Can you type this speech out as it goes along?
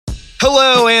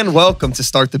Hello and welcome to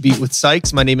Start the Beat with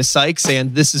Sykes. My name is Sykes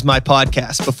and this is my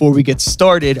podcast. Before we get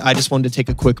started, I just wanted to take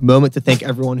a quick moment to thank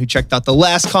everyone who checked out the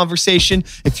last conversation.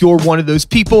 If you're one of those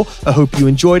people, I hope you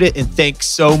enjoyed it and thanks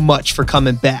so much for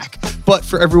coming back. But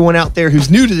for everyone out there who's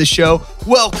new to the show,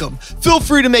 welcome. Feel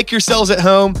free to make yourselves at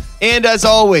home. And as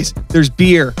always, there's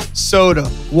beer, soda,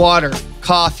 water,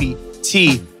 coffee,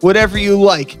 tea, whatever you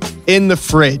like in the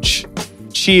fridge.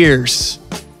 Cheers.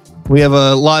 We have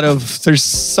a lot of, there's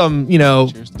some,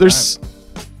 there's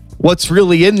what's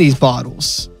really in these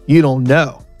bottles. You don't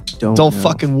know. Don't know.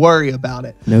 Fucking worry about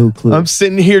it. No clue. I'm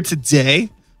sitting here today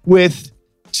with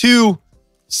two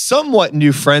somewhat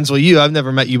new friends. Well, I've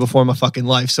never met you before in my fucking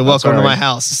life. So welcome to my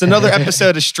house. It's another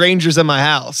episode of Strangers in My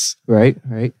House. Right.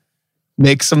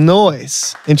 Make some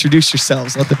noise. Introduce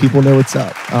yourselves. Let the people know what's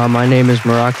up. My name is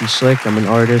Meraki Slick. I'm an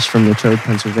artist from Latrobe,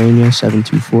 Pennsylvania,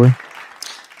 724.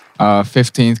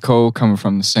 15th Cole, coming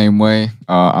from the same way.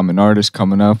 I'm an artist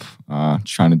coming up,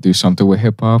 trying to do something with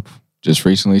hip hop. Just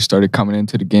recently started coming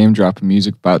into the game, dropping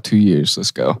music about 2 years.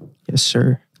 Let's go. Yes,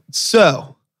 sir.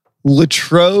 So,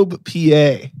 Latrobe,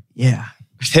 PA. Yeah.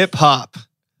 Hip hop.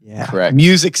 Yeah. Correct.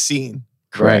 Music scene.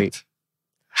 Correct.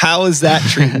 How is that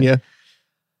treating you?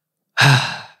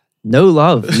 No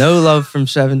love from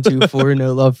 724.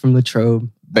 No love from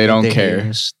Latrobe. They don't care.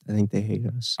 I think they hate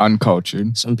us.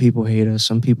 Uncultured. Some people hate us.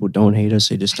 Some people don't hate us.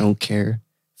 They just don't care.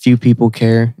 Few people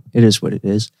care. It is what it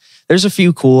is. There's a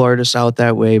few cool artists out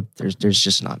that way. There's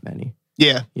just not many.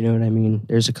 Yeah. You know what I mean?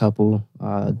 There's a couple.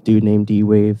 Dude named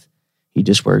D-Wave. He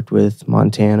just worked with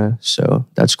Montana, so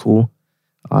that's cool.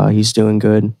 He's doing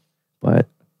good. But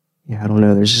yeah, I don't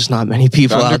know. There's just not many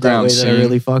people out that way that I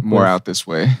really fuck more with. Out this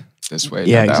way.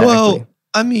 Yeah, exactly. Well,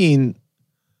 I mean,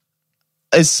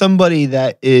 as somebody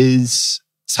that is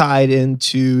tied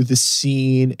into the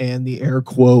scene and the air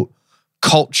quote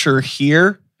culture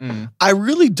here, I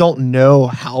really don't know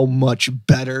how much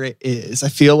better it is. I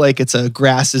feel like it's a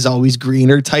grass is always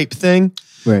greener type thing.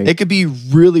 Right. It could be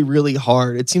really, really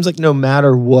hard. It seems like no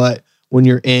matter what, when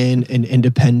you're in an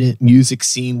independent music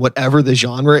scene, whatever the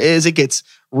genre is, it gets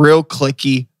real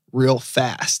clicky, real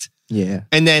fast. Yeah.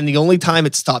 And then the only time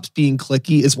it stops being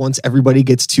clicky is once everybody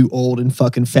gets too old and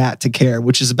fucking fat to care,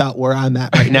 which is about where I'm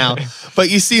at right now. But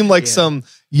you seem like some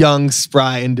young,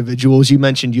 spry individuals. You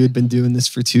mentioned you had been doing this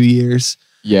for 2 years.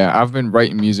 Yeah, I've been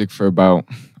writing music for about,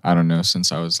 I don't know, since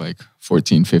I was like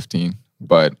 14, 15.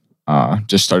 But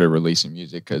just started releasing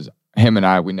music because him and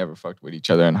I, we never fucked with each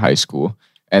other in high school.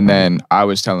 And then I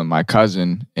was telling my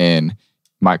cousin, and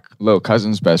my little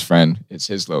cousin's best friend is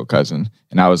his little cousin.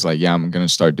 And I was like, yeah, I'm going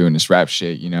to start doing this rap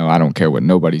shit. I don't care what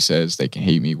nobody says. They can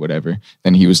hate me, whatever.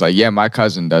 Then he was like, yeah, my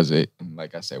cousin does it. And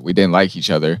like I said, we didn't like each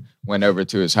other. Went over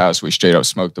to his house. We straight up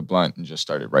smoked a blunt and just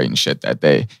started writing shit that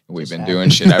day. And we've been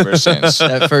doing shit ever since.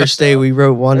 That first day we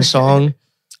wrote one song.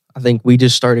 I think we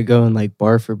just started going like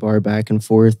bar for bar back and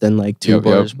forth. Then like two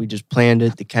bars. We just planned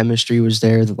it. The chemistry was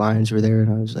there. The lines were there.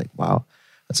 And I was like, wow.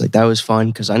 That was fun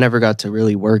because I never got to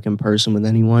really work in person with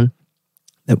anyone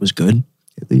that was good,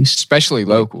 at least. Especially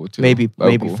local, too. Maybe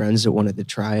friends that wanted to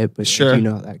try it, but sure. You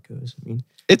know how that goes. I mean,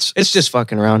 it's just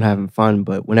fucking around having fun,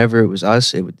 but whenever it was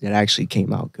us, it actually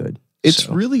came out good. It's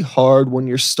really hard when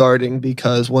you're starting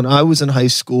because when I was in high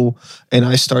school and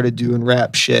I started doing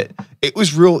rap shit, it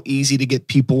was real easy to get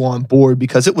people on board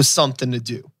because it was something to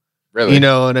do. Really? You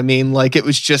know what I mean? Like, it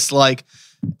was just like,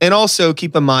 and also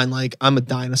keep in mind, like, I'm a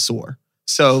dinosaur.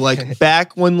 So like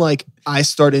back when like I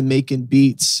started making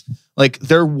beats, like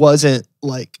there wasn't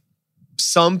like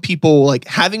some people like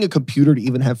having a computer to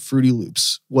even have Fruity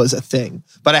Loops was a thing,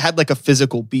 but I had like a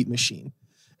physical beat machine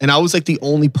and I was like the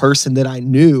only person that I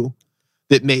knew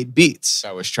that made beats.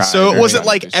 I was trying. So it wasn't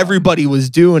like everybody was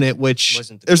doing it, which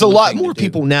there's a lot more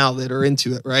people now that are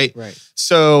into it, right? Right.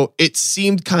 So it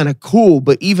seemed kind of cool,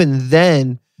 but even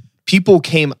then people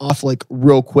came off like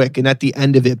real quick. And at the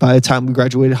end of it, by the time we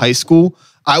graduated high school,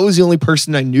 I was the only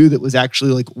person I knew that was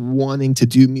actually like wanting to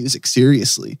do music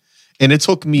seriously. And it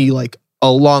took me like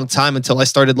a long time until I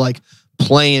started like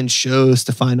playing shows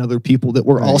to find other people that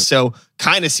were also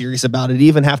kind of serious about it.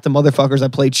 Even half the motherfuckers I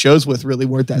played shows with really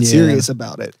weren't that serious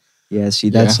about it. Yeah, see,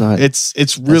 that's not...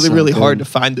 It's really hard to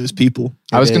find those people.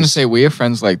 I was going to say, we have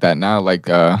friends like that now. Like,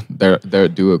 they're a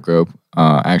duo group,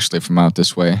 actually, from out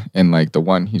this way. And, like, the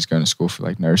one, he's going to school for,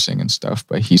 like, nursing and stuff.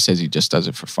 But he says he just does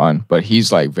it for fun. But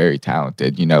he's, like, very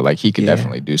talented. Like, he could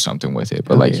definitely do something with it.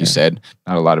 But like you said,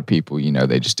 not a lot of people,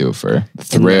 they just do it for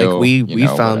thrill. And, like, we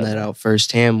found that out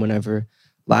firsthand whenever...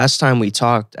 Last time we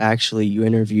talked, actually, you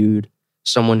interviewed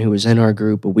someone who was in our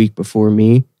group a week before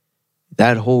me.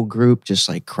 That whole group just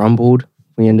like crumbled.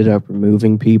 We ended up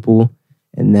removing people.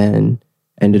 And then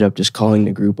ended up just calling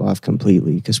the group off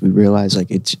completely because we realized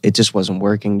like it just wasn't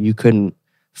working. You couldn't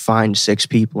find 6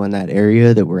 people in that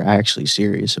area that were actually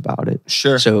serious about it.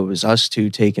 Sure. So it was us two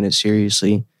taking it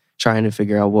seriously, trying to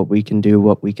figure out what we can do,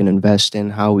 what we can invest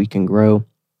in, how we can grow.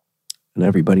 And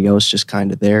everybody else just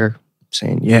kind of there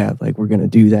saying, yeah, like we're going to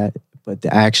do that. But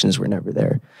the actions were never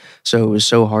there. So it was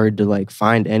so hard to like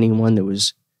find anyone that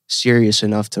was serious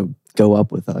enough to go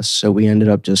up with us. So we ended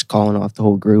up just calling off the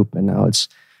whole group. And now it's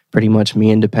pretty much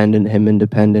me independent, him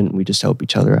independent. We just help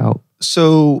each other out.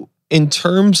 So in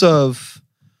terms of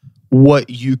what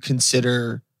you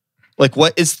consider, like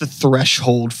what is the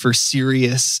threshold for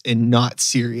serious and not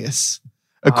serious,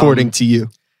 according to you?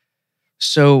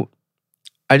 So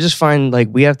I just find like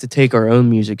we have to take our own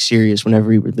music serious whenever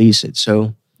we release it.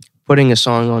 So putting a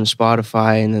song on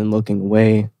Spotify and then looking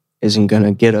away isn't going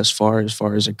to get us far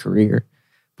as a career.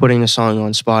 Putting a song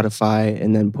on Spotify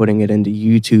and then putting it into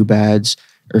YouTube ads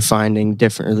or finding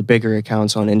different or the bigger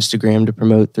accounts on Instagram to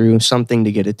promote through, something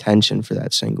to get attention for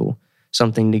that single,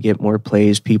 something to get more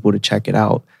plays, people to check it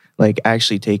out, like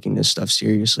actually taking this stuff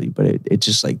seriously. But it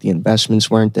just like the investments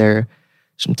weren't there.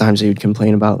 Sometimes they would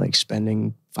complain about like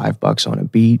spending $5 on a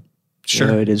beat. Sure.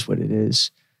 You know, it is what it is.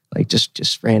 Like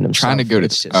just random trying stuff.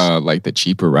 to go to like the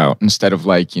cheaper route instead of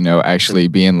like, you know, actually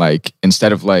being like,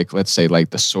 instead of like, let's say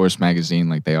like the Source magazine,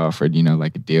 like they offered, you know,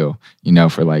 like a deal, you know,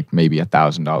 for like maybe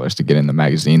 $1,000 to get in the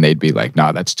magazine. They'd be like,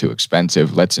 nah, that's too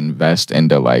expensive. Let's invest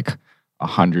into like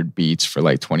 100 beats for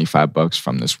like $25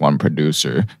 from this one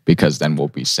producer, because then we'll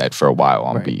be set for a while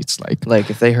on beats. Like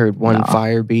if they heard one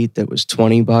fire beat that was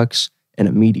 $20 and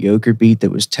a mediocre beat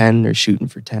that was 10, they're shooting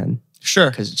for 10. Sure.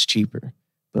 Because it's cheaper.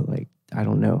 But like, I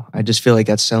don't know. I just feel like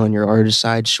that's selling your artist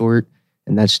side short,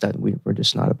 and that's that we're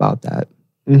just not about that.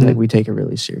 Mm-hmm. Like we take it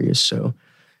really serious. So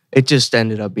it just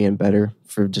ended up being better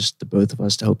for just the both of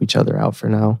us to help each other out for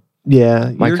now.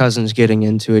 Yeah. My cousin's getting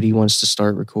into it. He wants to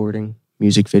start recording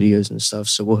music videos and stuff.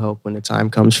 So we'll help when the time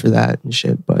comes for that and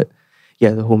shit. But yeah,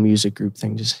 the whole music group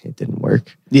thing it didn't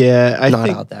work. Yeah. I not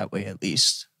think out that way at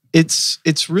least. It's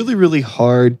really, really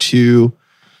hard to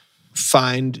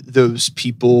find those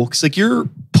people because like you're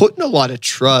putting a lot of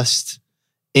trust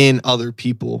in other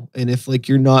people, and if like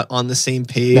you're not on the same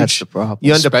page, that's the problem.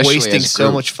 You end up Especially wasting as a so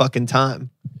group. much fucking time.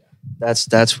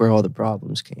 That's where all the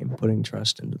problems came, putting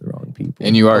trust into the wrong people.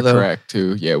 And you are Although, correct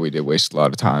too. Yeah, we did waste a lot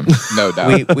of time, no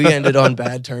doubt. we ended on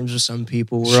bad terms with some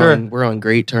people. We're on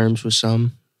great terms with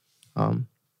some.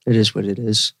 It is what it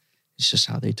is. It's just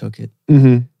how they took it.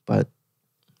 Mm-hmm. But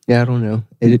yeah, I don't know.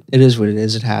 It is what it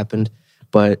is. It happened,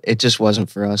 but it just wasn't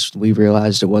for us. We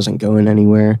realized it wasn't going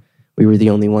anywhere. We were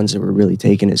the only ones that were really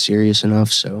taking it serious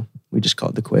enough, so we just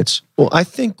called the quits. Well, I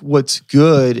think what's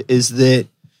good is that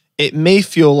it may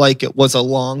feel like it was a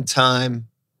long time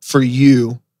for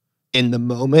you in the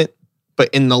moment, but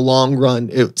in the long run,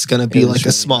 it's going to be like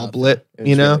a small blip,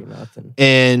 you know? Really nothing.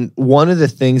 And one of the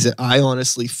things that I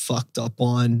honestly fucked up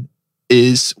on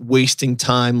is wasting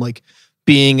time, like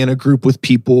being in a group with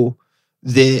people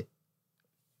that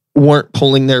weren't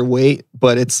pulling their weight,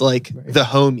 but it's like the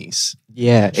homies.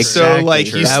 Yeah, exactly. So like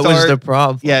you that start, was the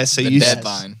problem. Yeah, so The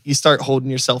deadline. you start holding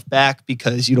yourself back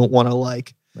because you don't want to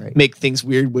like Right. make things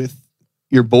weird with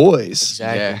your boys.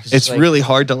 Exactly. Yeah. 'Cause It's like, really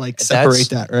hard to like separate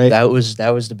that, right? That was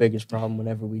the biggest problem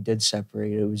whenever we did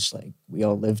separate. It was like we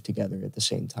all lived together at the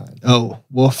same time. Oh,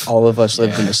 woof. All of us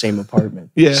lived in Yeah. the same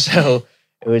apartment. Yeah. So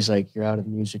it was like you're out of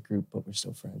the music group, but we're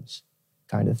still friends,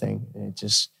 kind of thing. And it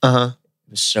just Uh-huh.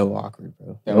 it was so awkward,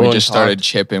 bro. And No we one just started talked.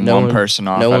 chipping No one one- person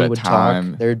off No at one a would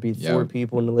time. talk. There'd be 4 Yep.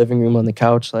 people in the living room on the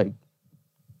couch, like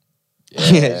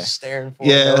Yeah. just staring for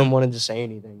Yeah. it. No one wanted to say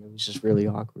anything. It was just really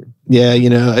awkward. Yeah, you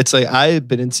know, it's like I had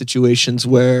been in situations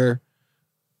where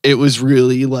it was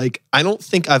really like I don't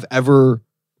think I've ever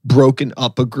broken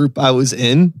up a group I was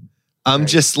in. I'm Right.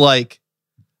 just like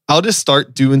I'll just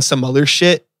start doing some other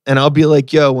shit and I'll be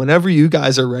like, yo, whenever you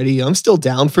guys are ready, I'm still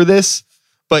down for this,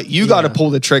 but you got to Yeah. pull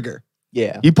the trigger.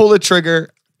 Yeah. You pull the trigger, You're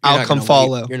I'll not come gonna wait.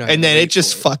 follow. You're not And gonna then it wait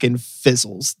just for it. fucking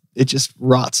fizzles. It just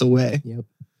rots away. Yep.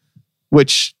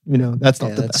 Which, you know, that's not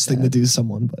Yeah, the that's best thing to sad. do to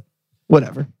someone, but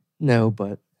whatever. No,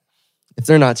 but if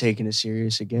they're not taking it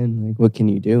serious again, like what can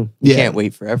you do? You Yeah. can't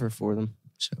wait forever for them.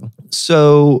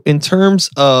 So, in terms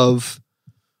of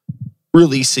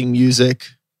releasing music,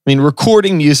 I mean,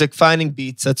 recording music, finding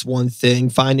beats, that's one thing.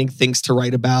 Finding things to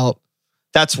write about,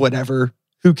 that's whatever.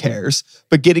 Who cares?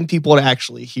 But getting people to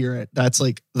actually hear it, that's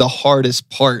like the hardest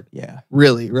part, Yeah.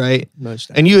 really, right?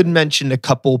 Most And you had mentioned a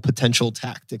couple potential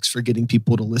tactics for getting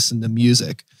people to listen to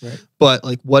music. Right. But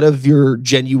like, what have your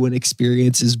genuine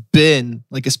experiences been,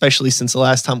 like, especially since the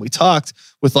last time we talked,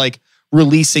 with like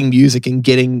releasing music and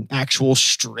getting actual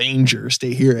strangers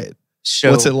to hear it? So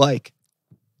What's it like?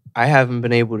 I haven't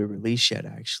been able to release yet,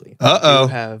 actually.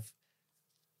 Uh-oh.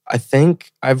 I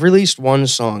think I've released one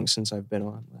song since I've been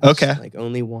on. Okay. Like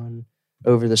only one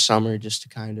over the summer just to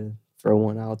kind of throw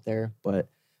one out there. But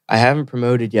I haven't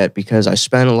promoted yet because I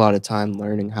spent a lot of time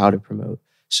learning how to promote.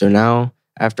 So now,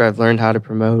 after I've learned how to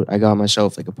promote, I got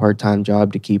myself like a part-time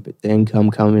job to keep the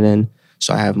income coming in.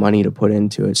 So I have money to put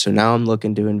into it. So now I'm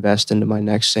looking to invest into my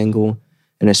next single.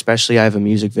 And especially I have a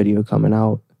music video coming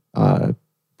out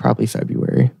probably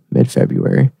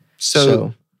mid-February.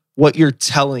 So what you're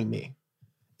telling me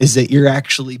is that you're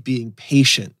actually being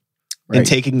patient and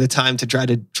taking the time to try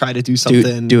to do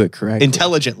something. Do it correctly.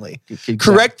 Intelligently. Exactly.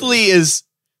 Correctly is,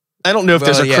 I don't know if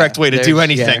there's a correct way to do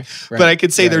anything, but I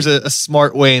could say there's a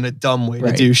smart way and a dumb way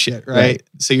to do shit, right?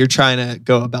 So you're trying to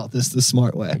go about this the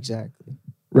smart way. Exactly.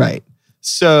 Right.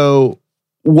 So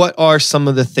what are some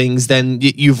of the things then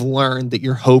you've learned that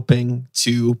you're hoping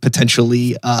to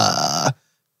potentially,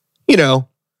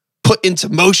 put into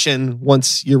motion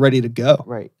once you're ready to go?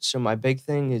 Right. So my big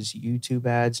thing is YouTube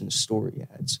ads and story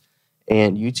ads.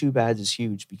 And YouTube ads is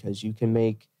huge because you can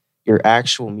make your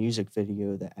actual music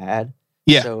video the ad.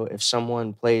 Yeah. So if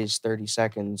someone plays 30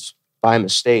 seconds by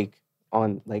mistake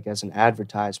on like as an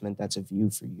advertisement, that's a view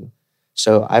for you.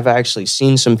 So I've actually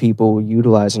seen some people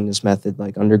utilizing this method,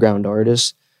 like underground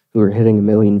artists who are hitting 1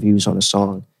 million views on a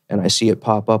song. And I see it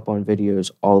pop up on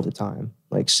videos all the time,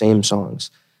 like same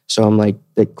songs. So I'm like,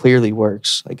 that clearly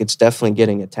works. Like it's definitely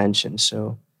getting attention.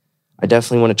 So I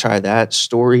definitely want to try that.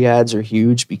 Story ads are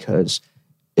huge because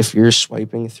if you're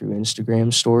swiping through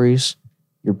Instagram stories,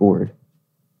 you're bored.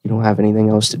 You don't have anything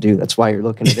else to do. That's why you're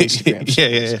looking at Instagram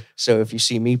stories. Yeah. So if you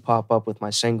see me pop up with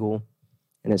my single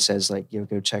and it says like, yo,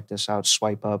 go check this out,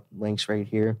 swipe up, links right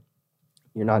here.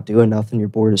 You're not doing nothing. You're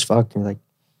bored as fuck. You're like,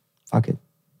 fuck it.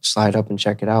 Slide up and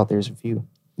check it out. There's a view.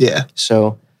 Yeah.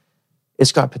 So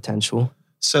it's got potential.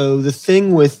 So the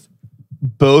thing with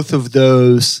both of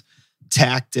those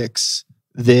tactics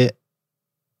that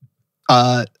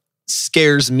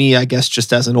scares me, I guess,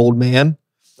 just as an old man,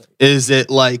 is that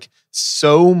like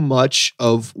so much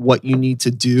of what you need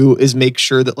to do is make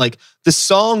sure that like the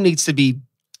song needs to be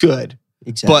good,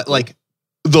 but like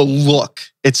the look,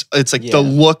 it's like the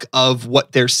look of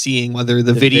what they're seeing, whether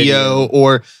the video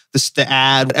or the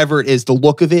ad, whatever it is, the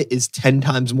look of it is 10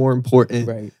 times more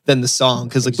important than the song.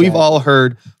 Because like we've all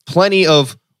heard plenty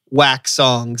of whack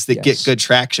songs that get good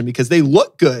traction because they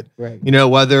look good. Right.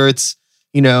 Whether it's,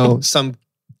 some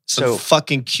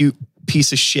fucking cute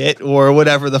piece of shit or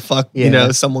whatever the fuck,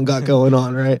 someone got going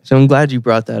on, right? So I'm glad you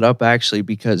brought that up actually,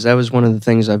 because that was one of the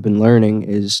things I've been learning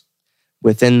is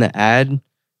within the ad,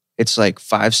 it's like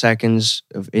 5 seconds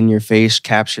of in your face,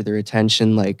 capture their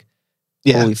attention. Like,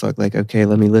 holy fuck, like, okay,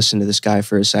 let me listen to this guy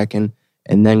for a second.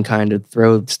 And then kind of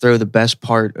throw the best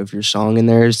part of your song in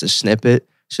there as the snippet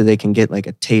so they can get like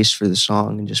a taste for the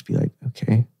song and just be like,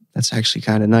 okay, that's actually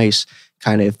kind of nice.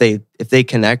 Kind of if they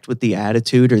connect with the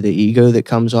attitude or the ego that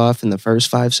comes off in the first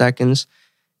 5 seconds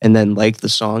and then like the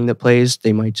song that plays,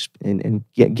 they might just, and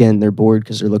again, they're bored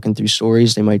because they're looking through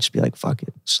stories. They might just be like, fuck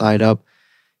it, slide up.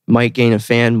 Might gain a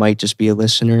fan, might just be a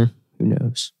listener. Who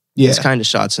knows? Yeah. It's kind of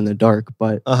shots in the dark,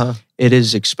 but it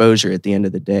is exposure at the end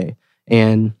of the day.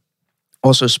 And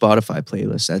also Spotify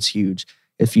playlists, that's huge.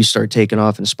 If you start taking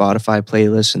off in Spotify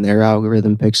playlists and their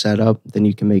algorithm picks that up, then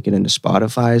you can make it into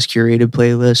Spotify's curated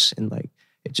playlists and like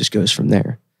it just goes from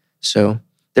there. So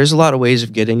there's a lot of ways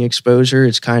of getting exposure.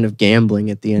 It's kind of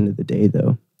gambling at the end of the day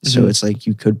though. So it's like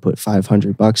you could put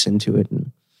 $500 into it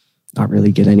and not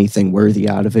really get anything worthy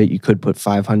out of it. You could put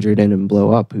 500 in and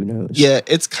blow up. Who knows? Yeah,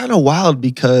 it's kind of wild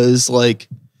because like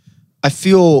I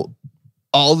feel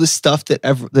all the stuff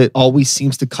that always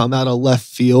seems to come out of left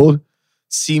field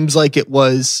seems like it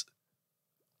was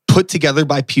put together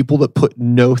by people that put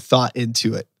no thought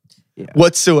into it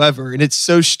whatsoever. And it's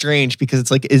so strange because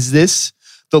it's like, is this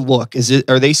the look?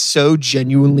 Are they so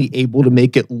genuinely able to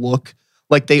make it look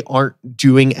like they aren't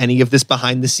doing any of this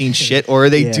behind the scenes shit? Or are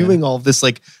they doing all of this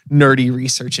like nerdy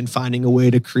research and finding a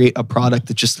way to create a product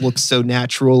that just looks so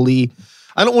naturally,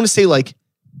 I don't want to say like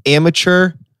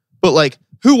amateur, but like,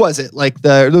 who was it? Like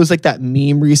there was like that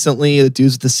meme recently, the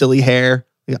dudes with the silly hair,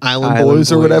 the Island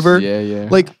Boys or whatever. Yeah.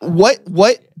 Like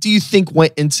what do you think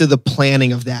went into the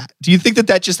planning of that? Do you think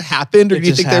that just happened? Or do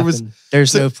you think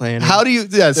there's no planning? How do you, so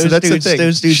that's the thing.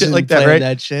 Those dudes shit didn't like that, plan right?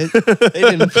 that shit.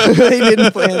 They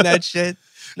didn't plan that shit.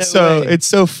 No way. It's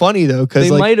so funny though, because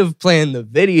they might have planned the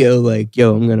video like,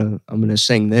 yo, I'm gonna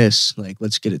sing this, like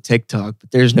let's get a TikTok,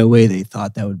 but there's no way they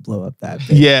thought that would blow up that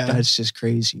big. Yeah, that's just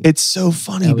crazy. It's so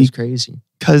funny. That was crazy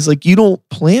because like you don't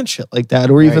plan shit like that,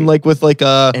 or even like with like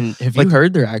And have you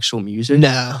heard their actual music?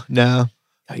 No.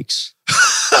 Yikes.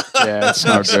 Yeah, it's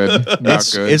not good. Not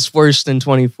good. It's worse than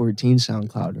 2014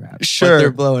 SoundCloud rap. Sure. But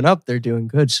they're blowing up. They're doing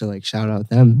good. So like, shout out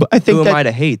them. But I think who am that- I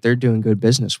to hate? They're doing good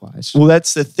business wise. Well,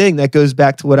 that's the thing that goes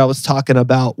back to what I was talking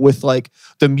about with like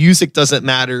the music doesn't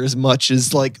matter as much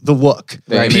as like the look.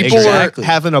 Right, People exactly. are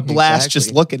having a blast Exactly.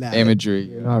 just looking at it. Imagery.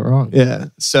 You're not wrong. Yeah.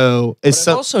 So But it's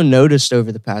I've also noticed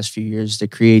over the past few years the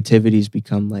creativity's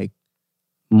become like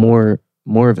more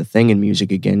of a thing in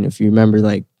music again. If you remember,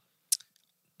 like,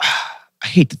 I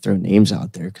hate to throw names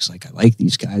out there because like I like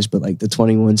these guys, but like the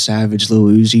 21 Savage, Lil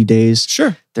Uzi days,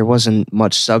 sure. there wasn't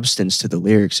much substance to the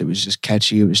lyrics. It was just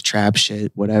catchy. It was trap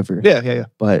shit, whatever. Yeah.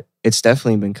 But it's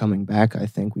definitely been coming back. I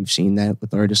think we've seen that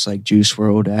with artists like Juice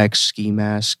WRLD, X, Ski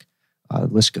Mask. The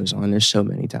list goes on. There's so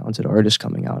many talented artists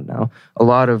coming out now. A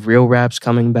lot of real raps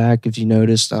coming back. If you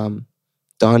noticed,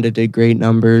 Donda did great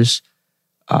numbers.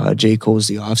 J. Cole's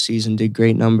The Off Season did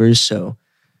great numbers. So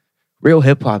real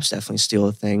hip hop's definitely still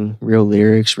a thing. Real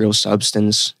lyrics, real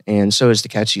substance, and so is the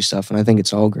catchy stuff. And I think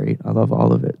it's all great. I love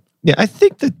all of it. Yeah. I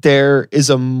think that there is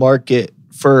a market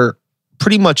for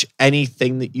pretty much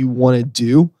anything that you want to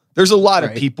do. There's a lot of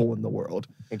Right. people in the world.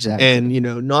 Exactly. And, you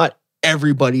know, not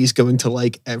everybody's going to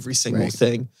like every single Right.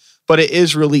 thing, but it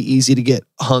is really easy to get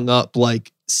hung up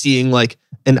like seeing like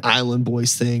an Island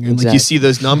Boys thing and like you Exactly. see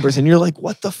those numbers and you're like,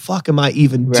 what the fuck am I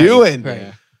even Right, doing? right.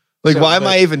 Yeah. Like, So, why am but-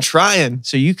 I even trying?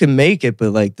 So you can make it,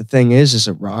 but like the thing is, as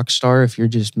a rock star, if you're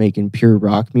just making pure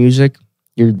rock music,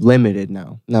 you're limited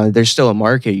now. Now there's still a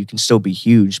market. You can still be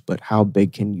huge, but how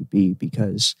big can you be?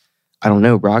 Because I don't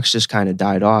know, rock's just kind of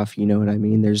died off. You know what I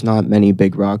mean? There's not many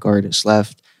big rock artists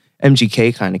left.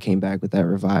 MGK kind of came back with that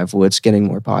revival. It's getting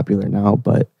more popular now,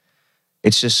 but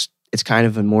it's kind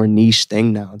of a more niche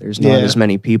thing now. There's not Yeah. as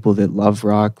many people that love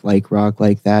rock like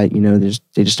that. You know,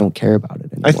 they just don't care about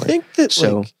it anymore. I think that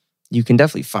So like, you can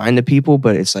definitely find the people,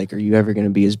 but it's like, are you ever going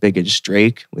to be as big as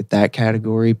Drake with that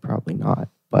category? Probably not.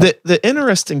 But the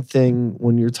interesting thing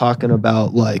when you're talking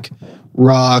about like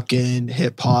rock and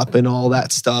hip hop and all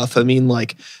that stuff, I mean,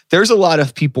 like there's a lot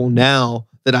of people now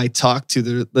that I talk to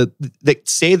that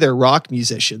say they're rock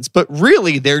musicians, but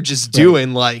really they're just Right.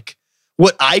 doing like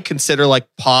what I consider like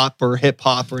pop or hip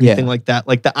hop or anything like that.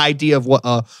 Like the idea of what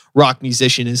a rock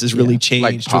musician is really Yeah. changed.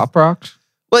 Like with- pop rock?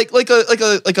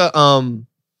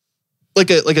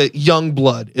 like a young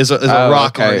blood is a Oh,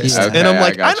 rock okay. artist, Yeah. and I'm Okay,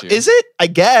 like, I got you. is it? I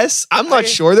guess I'm not I-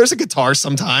 sure. There's a guitar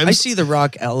sometimes. I see the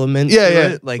rock element. Yeah, to yeah.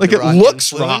 it, like Like, the it rock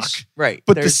looks influence. rock. Right?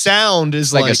 but the There's- sound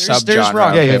is like a like, there's subgenre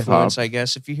rock of hip-hop. influence, I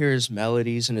guess. If you hear his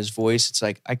melodies and his voice, it's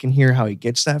like I can hear how he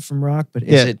gets that from rock. But is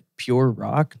Yeah. it pure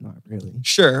rock? Not really.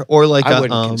 sure, or like I a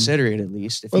wouldn't consider it, at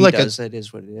least. If or he like a does, that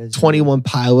is what it is. 21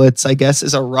 Pilots, I guess,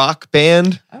 is a rock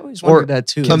band. I always or wondered that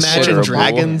too. Imagine Considerable,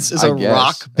 Dragons is I a guess.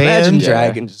 rock Imagine band. Yeah.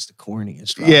 Dragons is the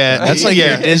corniest rock. Yeah, band. That's like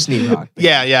yeah. your Disney rock.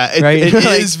 band. Yeah, it, Right? it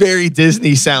Like- is very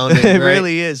Disney sounding. it right?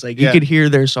 really is. Like Yeah. you could hear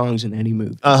their songs in any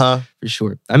movie Uh-huh. for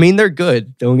sure. I mean, they're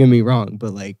good. Don't get me wrong,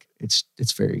 but like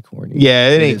it's very corny. Yeah,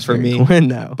 it ain't is for very me. corny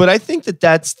now. But I think that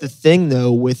that's the thing,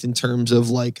 though, with in terms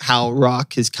of like how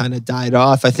rock has kind of died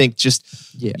off. I think just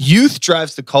Yeah. youth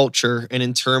drives the culture, and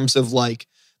in terms of like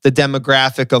the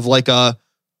demographic of like a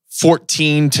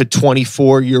 14 to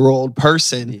 24-year-old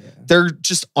person, Yeah. there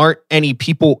just aren't any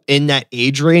people in that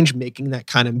age range making that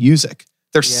kind of music.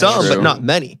 There's Yeah, some, but true. not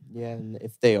many. Yeah, and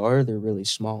if they are, they're really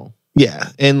small. Yeah,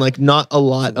 and like not a For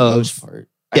lot the of most part.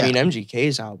 yeah. I mean,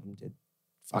 MGK's album did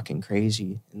fucking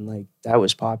crazy, and like that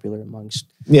was popular amongst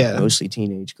yeah. mostly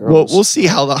teenage Well, girls. we'll see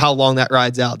how long that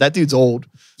rides out. That dude's old.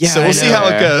 so I we'll see know. how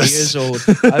it goes. He is old.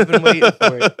 I've been waiting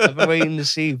for it. I've been waiting to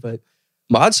see, but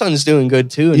Mod Son's doing good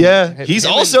too. and Yeah, him he's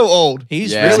and- also old.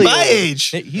 he's Yeah. really He's my old. age.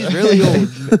 He's really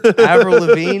old. Avril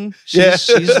Lavigne, Yeah.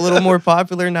 she's a little more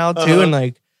popular now too, Uh-huh. and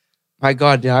like, my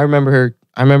God, yeah, I remember her.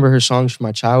 I remember her songs from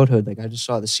my childhood. Like, I just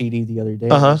saw the CD the other day.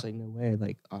 Uh-huh. I was like, no way.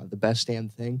 Like, the best damn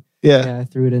thing. Yeah. Yeah, I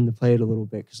threw it in to play it a little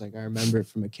bit because like I remember it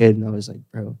from a kid, and I was like,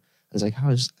 bro, I was like, how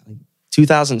is like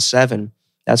 2007?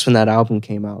 That's when that album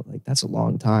came out. Like, that's a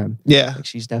long time. Yeah. Like,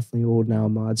 she's definitely old now.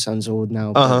 Mod Son's old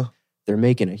now. but Uh-huh. They're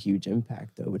making a huge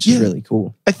impact though, which Yeah. is really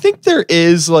cool. I think there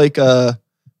is like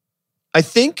I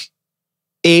think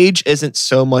age isn't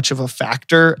so much of a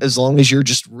factor as long as you're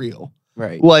just real.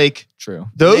 Right. Like True.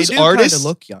 those they do artists kinda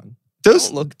look young. those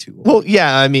Don't look too old. well,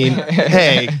 yeah, I mean,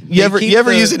 hey, They you ever keep you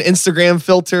ever the- use an Instagram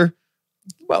filter?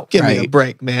 well, Give me a right.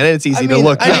 break, man. It's easy I to mean,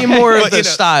 look. I mean more of But, the you know,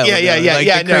 style. Yeah, though, like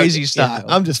the no, crazy yeah, style.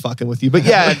 I'm just fucking with you. But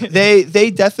yeah,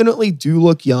 they definitely do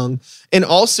look young. And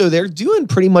also they're doing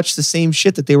pretty much the same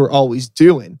shit that they were always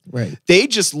doing. right. They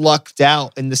just lucked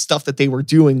out, and the stuff that they were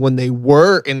doing when they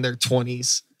were in their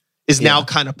 20s is now Yeah.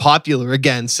 kind of popular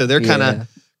again. So they're kind of Yeah.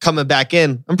 coming back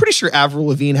in. I'm pretty sure Avril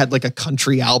Lavigne had like a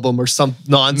country album or some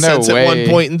nonsense No at one way.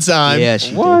 point in time. Yeah,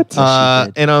 she What? did. Yeah,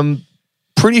 she did. And I'm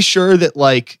pretty sure that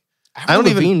like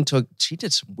Avril Lavigne she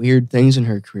did some weird things in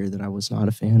her career that I was not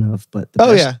a fan of, but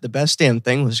the best damn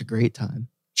thing was A Great Time.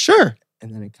 sure.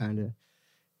 And then it kind of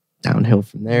downhill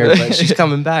from there. But she's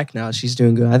coming back now. She's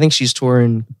doing good. I think she's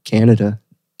touring Canada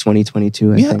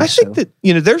 2022. I think that,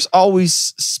 you know, there's always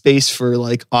space for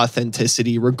like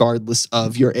authenticity regardless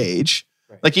of your age.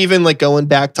 Right. Like even like going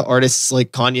back to artists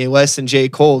like Kanye West and J.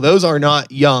 Cole, those are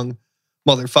not young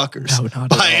motherfuckers No, not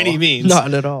by at any all. means.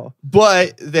 Not at all.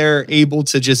 But they're able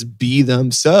to just be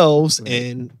themselves. Right.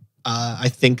 And I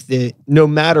think that no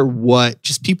matter what,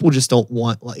 just people just don't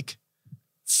want like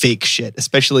fake shit,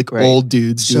 especially like Right. old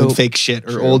dudes doing So- fake shit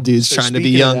or True. old dudes So trying to be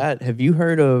speaking of young. that, have you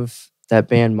heard of that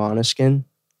band Måneskin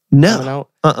coming No.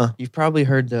 out? You've probably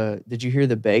heard did you hear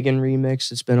the Beggin remix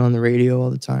that's been on the radio all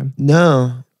the time?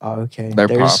 No. Oh, okay. They're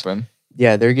popping.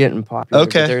 Yeah, they're getting popular.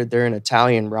 but Okay. They're an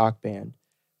Italian rock band.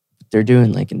 They're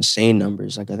doing like insane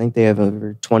numbers. Like I think they have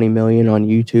over 20 million on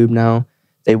YouTube now.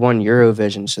 They won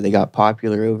Eurovision, so they got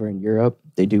popular over in Europe.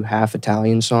 They do half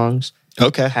Italian songs,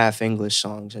 Okay. half English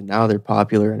songs, and now they're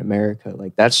popular in America.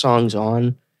 Like that song's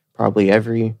on probably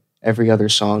every other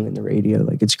song in the radio.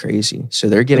 Like it's crazy. So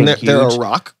they're getting And huge. they're a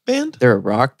rock band? They're a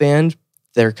rock band.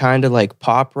 They're kind of like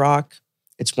pop rock.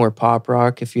 It's more pop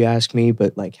rock if you ask me,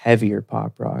 but like heavier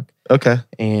pop rock. Okay.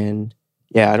 And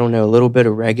yeah, I don't know, a little bit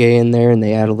of reggae in there, and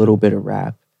they add a little bit of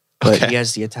rap. But Okay. he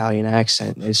has the Italian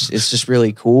accent. It's just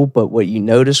really cool. But what you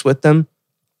notice with them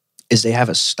is they have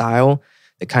a style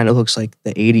that kind of looks like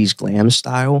the 80s glam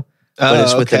style, but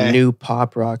it's with a new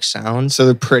pop rock sound. So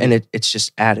they're pretty. And it's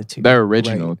just attitude. They're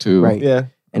original too. Right. yeah.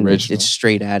 And original. it's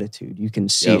straight attitude. You can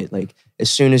see Yep. it. Like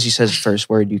as soon as he says the first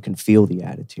word, you can feel the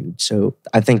attitude. So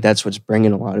I think that's what's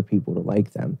bringing a lot of people to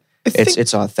like them.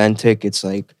 It's authentic. It's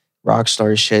like rock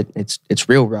star shit. It's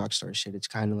real rock star shit. It's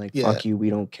kind of like fuck you, we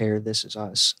don't care. This is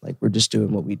us. Like we're just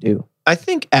doing what we do. I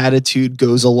think attitude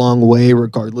goes a long way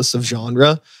regardless of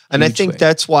genre. And I Huge think way.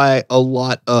 that's why a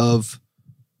lot of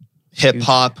hip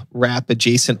hop, rap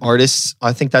adjacent artists,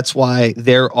 I think that's why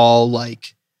they're all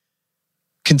like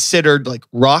considered like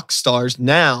rock stars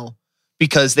now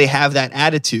because they have that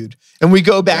attitude. And we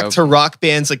go back Yep. to rock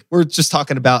bands, like we're just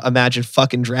talking about Imagine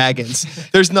Fucking Dragons.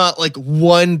 There's not like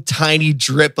one tiny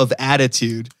drip of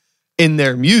attitude in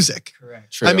their music.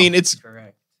 Correct. True. I mean, it's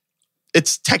Correct.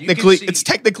 it's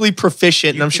technically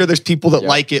proficient, and I'm sure there's people that Yeah.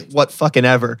 like it what fucking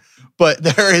ever. But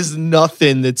there is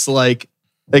nothing that's like,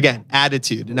 again,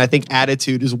 attitude. And I think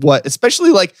attitude is what,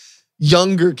 especially like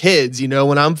younger kids, you know,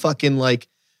 when I'm fucking like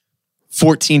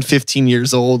 14, 15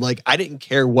 years old, like I didn't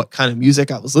care what kind of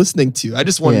music I was listening to. I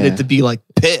just wanted Yeah. it to be like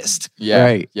pissed. yeah.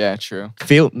 Right. Yeah. True.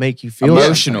 Make you feel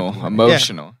Emotional. something.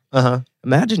 Emotional. Uh-huh.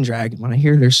 Imagine Dragon. When I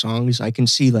hear their songs, I can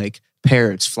see like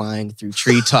parrots flying through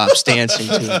treetops dancing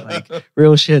to it. Like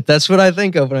real shit. That's what I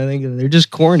think of when I think of it. They're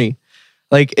just corny.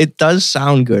 Like it does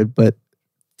sound good, but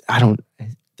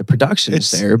the production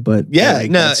is It's- there, but Yeah, like,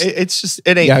 no, that's- it's just,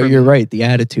 it ain't yeah, for you're me. right. The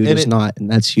attitude And is not, and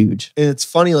that's huge. And it's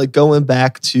funny, like going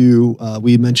back to,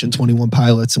 we mentioned 21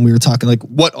 Pilots and we were talking like,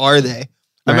 what are they?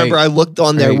 I remember I looked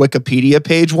on their Right. Wikipedia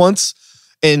page once,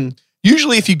 and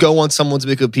usually if you go on someone's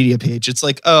Wikipedia page, it's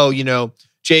like, oh, you know,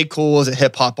 J. Cole is a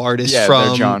hip hop artist Yeah. Their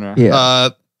from genre. Yeah.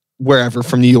 wherever,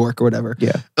 from New York or whatever.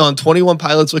 Yeah. On 21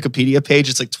 Pilots Wikipedia page,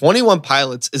 it's like 21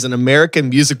 Pilots is an American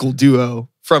musical duo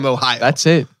from Ohio. That's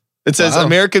it. It says Wow.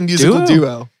 American musical Duo?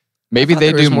 duo. Maybe I thought they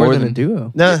there was do more a than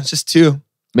duo. No, it's just two.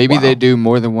 maybe Wow. they do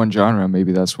more than one genre.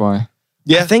 Maybe that's why.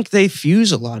 Yeah. I think they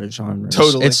fuse a lot of genres.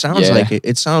 Totally. It sounds Yeah. like it.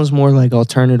 It sounds more like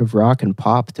alternative rock and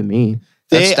pop to me.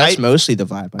 That's I- mostly the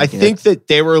vibe. I get. think that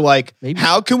they were like, Maybe.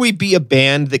 how can we be a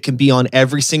band that can be on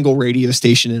every single radio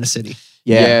station in a city?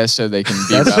 Yeah, So they can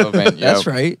be That's- relevant. that's Yep.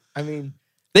 right. I mean,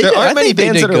 There I aren't many think they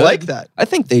bands did that are good. like that. I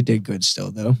think they did good still,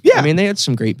 though. Yeah. I mean, they had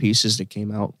some great pieces that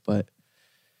came out, but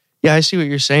yeah, I see what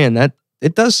you're saying. That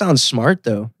it does sound smart,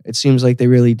 though. It seems like they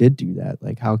really did do that.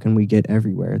 Like, how can we get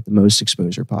everywhere the most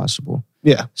exposure possible?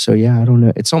 Yeah. So yeah, I don't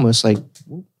know. It's almost like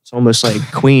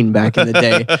Queen back in the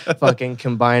day, fucking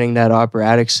combining that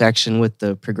operatic section with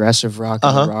the progressive rock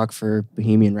and the rock for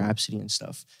Bohemian Rhapsody and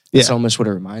stuff. It's Yeah. almost what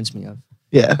it reminds me of,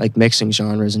 Yeah. like mixing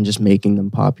genres and just making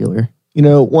them popular. You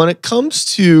know, when it comes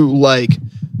to like,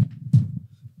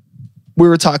 we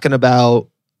were talking about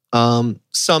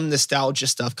some nostalgia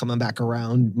stuff coming back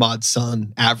around, Mod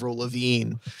Sun, Avril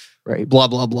Lavigne, Right. blah,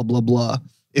 blah, blah, blah, blah.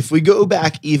 If we go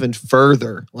back even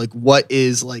further, like what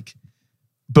is like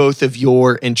both of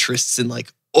your interests in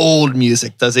like old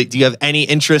music? Do you have any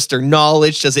interest or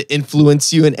knowledge? Does it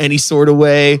influence you in any sort of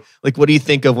way? Like, what do you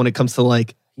think of when it comes to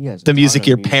like he has the music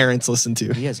your parents listen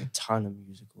to. He has a ton of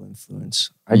musical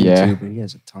influence. I do too, but he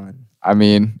has a ton. I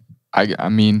mean,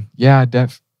 yeah,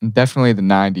 definitely the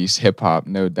 90s hip hop,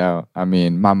 no doubt. I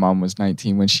mean, my mom was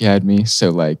 19 when she had me. So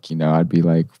like, you know, I'd be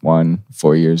like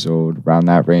 4 years old, around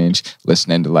that range,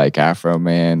 listening to like Afro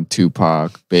Man,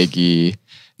 Tupac, Biggie,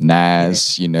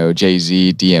 Nas, you know,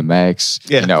 Jay-Z,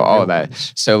 DMX, you know, all that.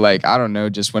 So like, I don't know,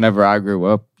 just whenever I grew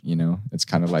up, you know, it's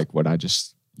kind of like what I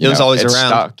just, it was always around.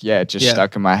 Stuck. Yeah, it just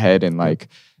stuck in my head. And like,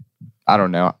 I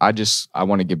don't know. I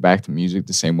want to get back to music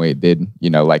the same way it did,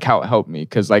 you know, like how it helped me.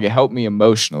 Cause like it helped me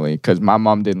emotionally because my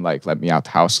mom didn't like let me out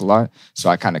the house a lot. So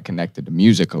I kind of connected to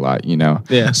music a lot, you know?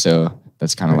 Yeah. So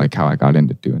that's kind of like how I got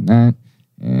into doing that.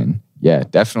 And yeah,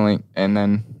 definitely. And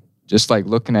then just like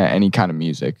looking at any kind of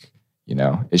music, you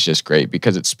know, it's just great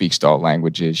because it speaks to all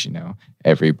languages, you know,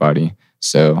 everybody.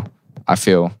 So I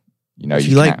feel, you know, if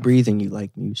you like breathing, you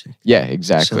like music. Yeah,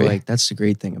 exactly. So like that's the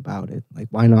great thing about it. Like,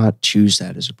 why not choose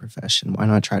that as a profession? Why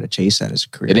not try to chase that as a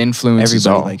career? It influences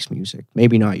everybody likes music.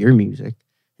 Maybe not your music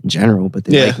in general, but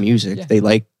they like music. Yeah. They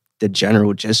like the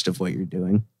general gist of what you're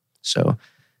doing. So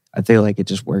I feel like it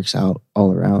just works out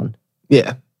all around.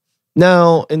 Yeah.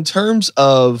 Now, in terms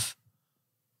of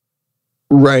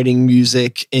writing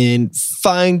music and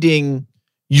finding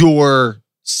your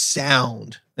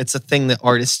sound, it's a thing that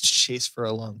artists chase for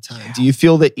a long time. Yeah. Do you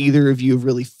feel that either of you have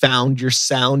really found your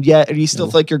sound yet? Or do you still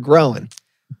feel like you're growing?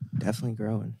 Definitely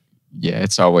growing. Yeah,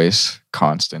 it's always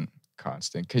constant.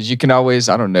 Because you can always,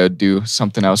 I don't know, do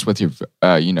something else with your,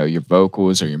 you know, your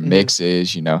vocals or your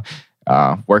mixes, you know,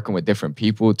 working with different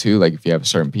people too. Like if you have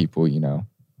certain people, you know,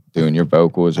 doing your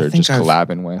vocals or just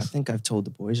collabing with. I think I've told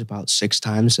the boys about 6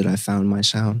 times that I found my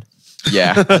sound.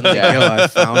 Yeah. I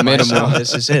found my sound.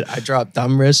 This is it. I dropped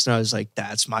Dumb Wrist and I was like,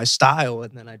 that's my style.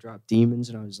 And then I dropped Demons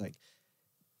and I was like,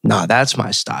 nah, that's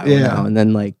my style now. And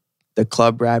then like the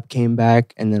club rap came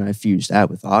back and then I fused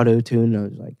that with auto-tune and I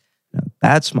was like, no,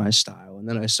 that's my style. And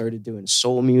then I started doing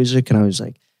soul music and I was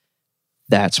like,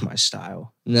 that's my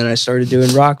style. And then I started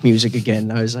doing rock music again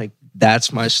and I was like,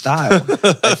 that's my style.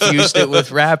 I fused it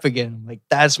with rap again. I'm like,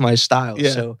 that's my style.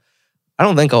 Yeah. So I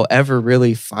don't think I'll ever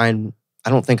really I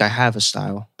don't think I have a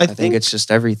style. I think it's just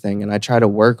everything. And I try to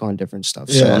work on different stuff.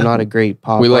 So I'm not a great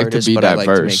pop artist, but I like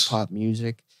to make pop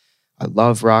music. I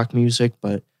love rock music,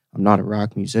 but I'm not a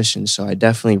rock musician. So I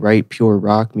definitely write pure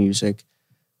rock music.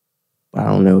 But I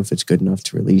don't know if it's good enough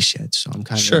to release yet. So I'm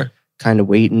kind of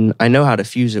waiting. I know how to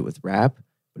fuse it with rap,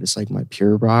 but it's like my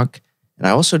pure rock. And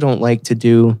I also don't like to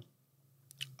do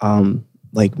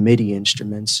like MIDI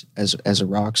instruments as a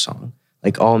rock song.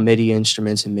 Like all MIDI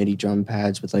instruments and MIDI drum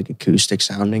pads with like acoustic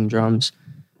sounding drums.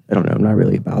 I don't know. I'm not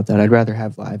really about that. I'd rather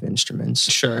have live instruments.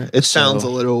 Sure. It sounds a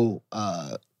little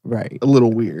right. A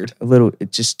little weird.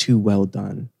 It's just too well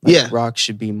done. Like rock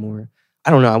should be more. I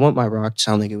don't know. I want my rock to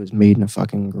sound like it was made in a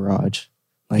fucking garage.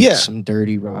 Like some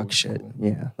dirty rock shit.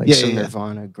 Yeah. Like some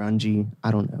Nirvana, grungy.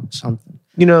 I don't know. Something.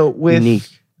 You know, unique.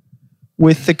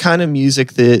 With the kind of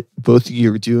music that both of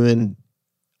you are doing,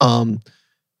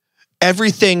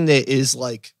 everything that is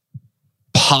like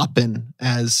popping,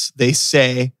 as they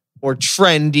say, or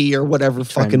trendy or whatever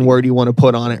fucking word you want to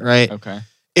put on it, right? Okay.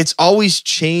 It's always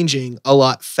changing a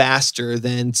lot faster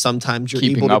than sometimes you're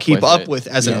able to keep up with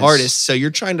as an artist. So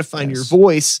you're trying to find your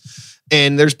voice,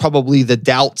 and there's probably the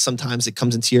doubt sometimes that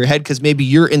comes into your head because maybe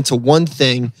you're into one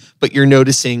thing, but you're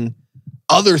noticing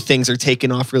other things are taking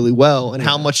off really well. And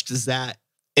how much does that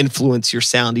influence your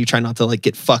sound? Do you try not to like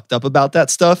get fucked up about that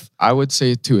stuff? I would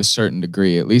say to a certain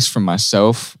degree, at least for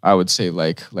myself, I would say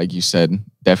like you said,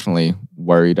 definitely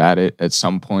worried at it at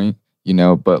some point, you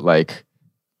know, but like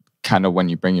kind of when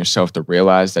you bring yourself to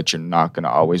realize that you're not going to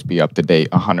always be up to date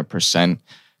 100%,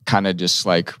 kind of just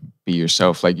like be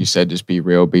yourself. Like you said, just be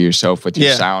real, be yourself with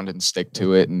your sound and stick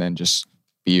to it. And then just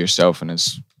be yourself and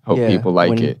just hope people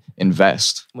like it.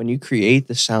 Invest. When you create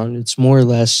the sound, it's more or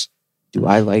less, do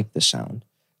I like the sound?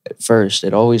 At first,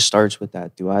 it always starts with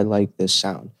that. Do I like this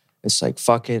sound? It's like,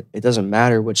 fuck it. It doesn't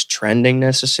matter what's trending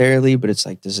necessarily, but it's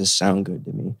like, does this sound good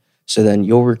to me? So then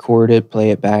you'll record it, play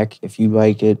it back. If you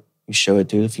like it, you show it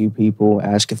to a few people,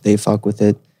 ask if they fuck with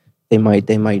it. They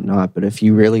might not. But if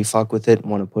you really fuck with it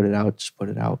and want to put it out, just put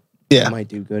it out. Yeah. It might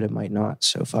do good, it might not.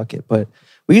 So fuck it. But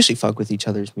we usually fuck with each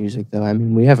other's music though. I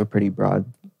mean, we have a pretty broad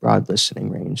listening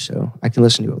range. So I can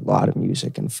listen to a lot of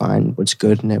music and find what's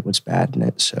good in it, what's bad in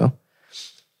it. So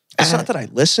it's not that I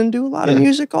listen to a lot of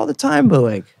music all the time, but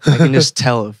like I can just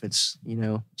tell if it's, you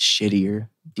know, shitty or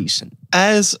decent.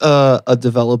 As a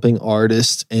developing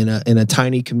artist in a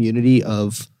tiny community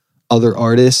of other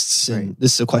artists, and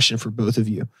this is a question for both of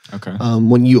you. Okay.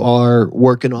 When you are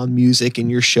working on music and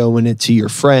you're showing it to your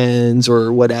friends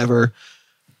or whatever,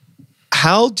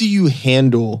 how do you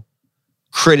handle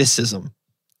criticism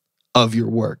of your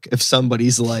work? If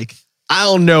somebody's like, I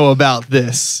don't know about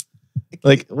this,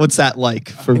 like, what's that like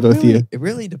for both of you? It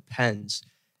really depends.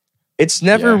 It's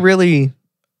never really,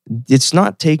 it's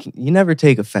not taking, you never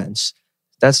take offense.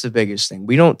 That's the biggest thing.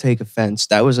 We don't take offense.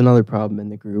 That was another problem in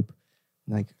the group.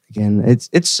 Like, again,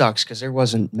 it sucks because there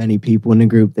wasn't many people in the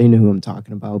group. They knew who I'm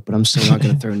talking about, but I'm still not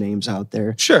going to throw names out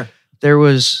there. Sure. There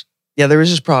was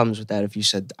just problems with that. If you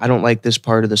said, I don't like this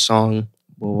part of the song,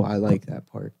 well, I like that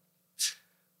part.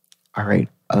 All right.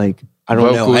 I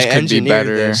don't know. I engineer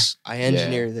this.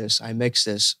 I mix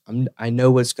this. I know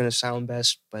what's going to sound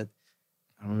best, but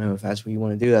I don't know if that's what you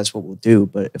want to do. That's what we'll do.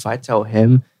 But if I tell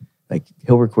him, like,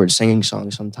 he'll record singing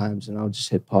songs sometimes, and I'll just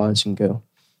hit pause and go,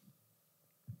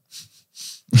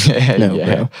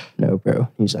 no, bro.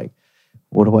 He's like,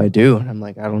 what do I do? And I'm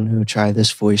like, I don't know. Try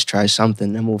this voice, try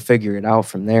something, and we'll figure it out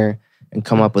from there and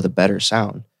come up with a better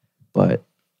sound. But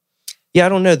yeah, I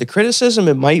don't know. The criticism,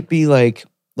 it might be like,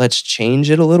 let's change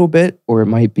it a little bit, or it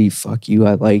might be, fuck you,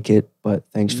 I like it, but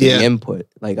thanks for the input.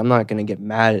 Like, I'm not going to get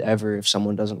mad ever if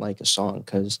someone doesn't like a song,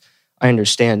 because I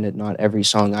understand that not every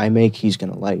song I make he's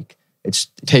going to like.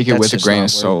 Take it with a grain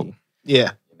of salt.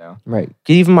 Yeah. You know? Right.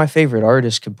 Even my favorite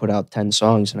artist could put out 10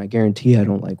 songs, and I guarantee I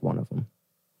don't like one of them.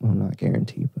 Well, not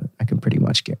guarantee, but I can pretty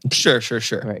much guarantee. Sure.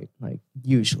 Right. Like,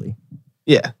 usually.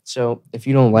 Yeah. So if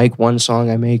you don't like one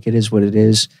song I make, it is what it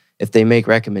is. If they make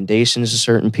recommendations to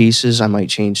certain pieces, I might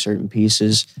change certain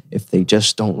pieces. If they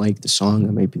just don't like the song,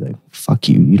 I might be like, fuck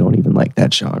you. You don't even like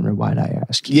that genre. Why'd I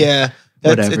ask you? Yeah.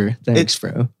 Whatever. Thanks,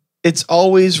 bro. It's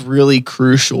always really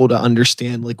crucial to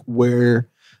understand, like, where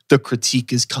the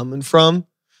critique is coming from.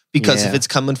 Because if it's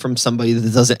coming from somebody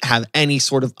that doesn't have any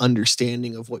sort of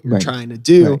understanding of what you're trying to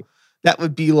do, that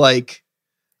would be like,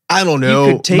 I don't know,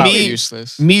 you could take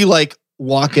useless. Me like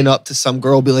walking up to some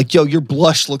girl, be like, yo, your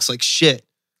blush looks like shit.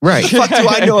 Right. What the fuck do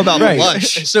I know about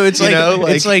blush? So it's like,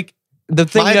 it's like the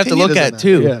thing you have to look at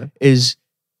too is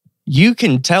you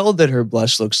can tell that her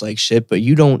blush looks like shit, but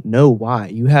you don't know why.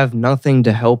 You have nothing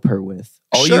to help her with.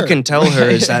 All you can tell her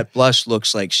is that blush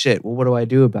looks like shit. Well, what do I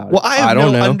do about it? Well, I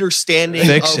don't know. Understanding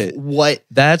Fix of it. what.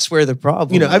 That's where the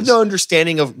problem is. I have no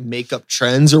understanding of makeup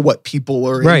trends or what people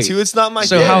are into. It's not my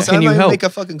So how can you help? Make a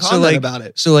fucking comment about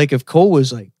it. So like if Cole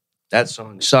was like, that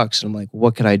song sucks, and I'm like,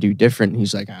 what could I do different? And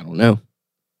he's like, I don't know.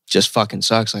 Just fucking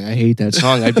sucks. Like, I hate that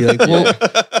song. I'd be like,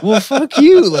 well, fuck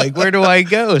you. Like, where do I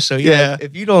go? So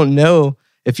if you don't know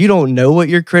what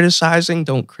you're criticizing,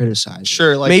 don't criticize.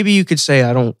 Sure. Like, maybe you could say,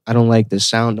 I don't like this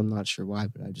sound. I'm not sure why,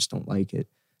 but I just don't like it.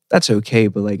 That's okay.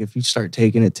 But like, if you start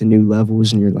taking it to new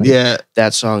levels and you're like,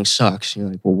 that song sucks. And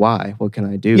you're like, well, why? What can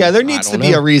I do? Yeah, there needs to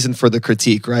be a reason for the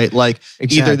critique, right? Like,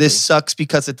 exactly. Either this sucks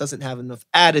because it doesn't have enough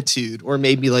attitude, or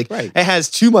maybe like it has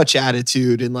too much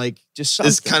attitude and like just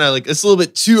it's kind of like it's a little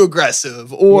bit too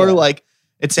aggressive, or like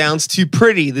it sounds too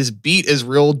pretty. This beat is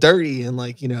real dirty, and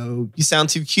like, you sound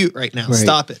too cute right now.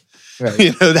 Stop it.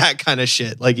 Right. That kind of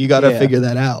shit. Like, you got to figure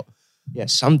that out. Yeah,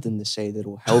 something to say that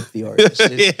will help the artist.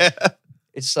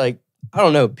 It's like, I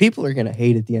don't know. People are going to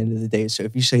hate at the end of the day. So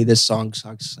if you say this song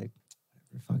sucks, it's like,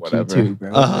 fuck you too,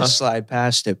 bro. Just slide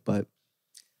past it. But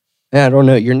I don't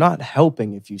know. You're not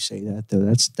helping if you say that, though.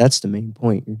 That's the main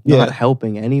point. You're not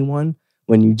helping anyone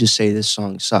when you just say this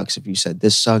song sucks. If you said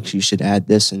this sucks, you should add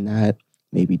this and that.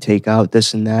 Maybe take out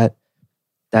this and that.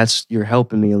 You're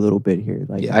helping me a little bit here.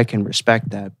 Like, I can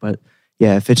respect that. But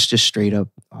yeah, if it's just straight up,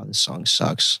 oh, this song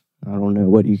sucks. I don't know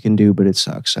what you can do, but it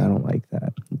sucks. I don't like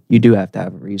that. You do have to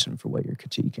have a reason for what you're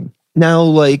critiquing. Now,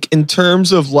 like, in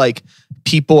terms of like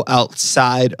people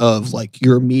outside of like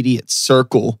your immediate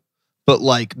circle, but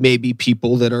like maybe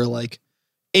people that are like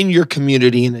in your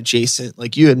community and adjacent,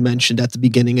 like you had mentioned at the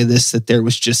beginning of this, that there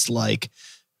was just like,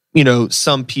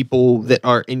 some people that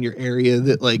are in your area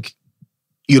that like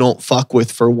you don't fuck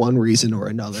with for one reason or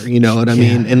another, you know what I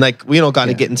mean? And like, we don't got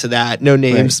to get into that. No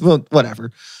names, well,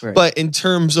 whatever. Right. But in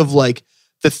terms of like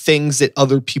the things that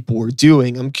other people are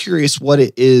doing, I'm curious what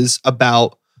it is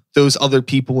about those other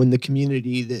people in the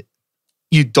community that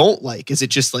you don't like. Is it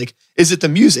just like, is it the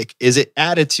music? Is it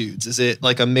attitudes? Is it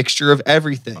like a mixture of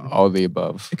everything? All the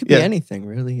above. It could be anything,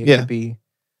 really. It could be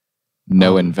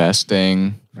no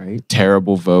investing, right?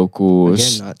 Terrible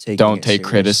vocals. Again, don't take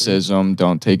criticism.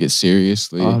 Don't take it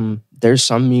seriously. There's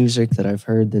some music that I've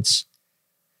heard that's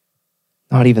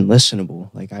not even listenable.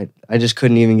 Like I just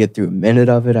couldn't even get through a minute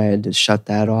of it. I had to shut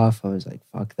that off. I was like,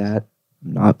 fuck that.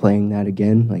 I'm not playing that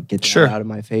again. Like, get that out of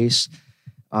my face.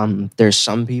 There's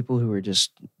some people who are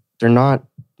just, they're not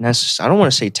necessarily, I don't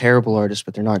want to say terrible artists,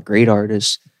 but they're not great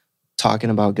artists.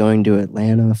 Talking about going to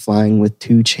Atlanta, flying with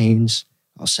 2 Chainz.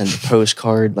 I'll send a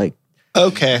postcard, like,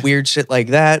 weird shit like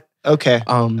that. Okay.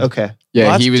 Okay. Yeah,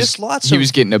 Lots- he was just lots he of-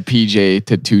 was getting a PJ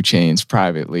to 2 Chainz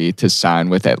privately to sign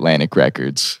with Atlantic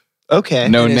Records. Okay.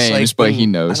 No And it's names, like but when- he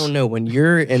knows. I don't know. When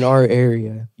you're in our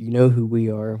area, you know who we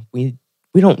are. We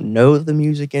don't know the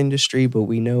music industry, but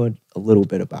we know a little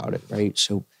bit about it, right?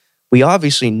 So we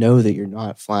obviously know that you're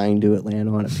not flying to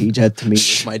Atlanta on a P-Jet to meet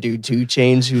with my dude 2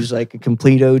 Chainz, who's like a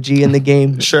complete OG in the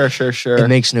game. Sure. It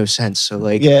makes no sense. So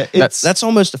like, Yeah, it's that's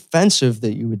almost offensive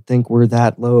that you would think we're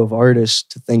that low of artists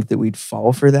to think that we'd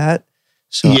fall for that.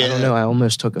 So I Yeah. don't know. I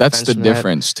almost took That's offense the from that.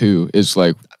 difference too. Is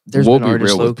like There's we'll been be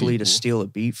artists real with locally to people. steal a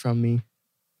beat from me.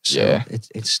 So Yeah.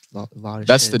 it's a lot of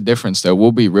That's shit. the difference though.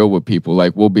 We'll be real with people.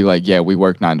 Like we'll be like, yeah, we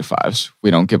work 9 to 5s.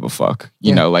 We don't give a fuck. You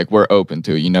Yeah. know, like we're open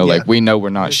to it. You know, Yeah. like we know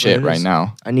we're not It is shit what it right is.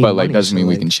 now. I need But like money, doesn't so, mean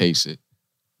we like, can chase it.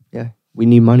 we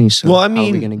need money. So Well, I how are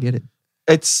we mean- gonna get it?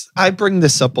 I bring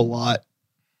this up a lot,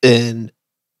 and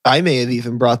I may have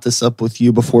even brought this up with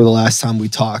you before the last time we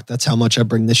talked. That's how much I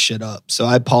bring this shit up. So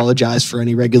I apologize for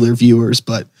any regular viewers,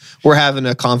 but we're having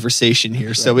a conversation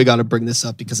here, so we got to bring this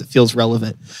up because it feels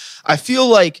relevant. I feel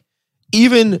like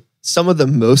even some of the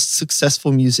most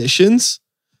successful musicians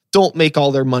don't make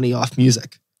all their money off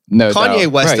music. No Kanye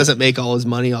doubt. West Right. doesn't make all his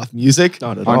money off music.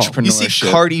 Not at all. You see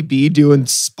Entrepreneurship. Cardi B doing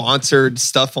sponsored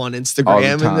stuff on All the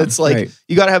Instagram, and time. it's like Right.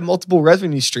 you got to have multiple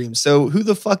revenue streams. So who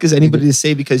the fuck is anybody to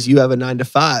say because you have a 9 to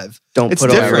 5? Don't It's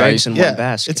put all your different. eggs in Yeah. one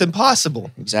basket. It's impossible.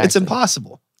 exactly. It's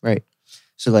impossible. Right.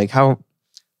 So like how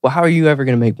are you ever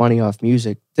gonna make money off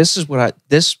music? This is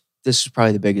this is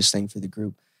probably the biggest thing for the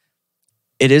group.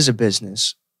 It is a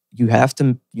business. You have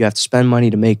to spend money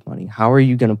to make money. How are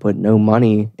you going to put no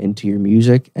money into your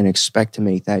music and expect to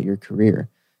make that your career?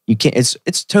 You can't.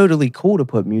 It's totally cool to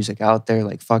put music out there.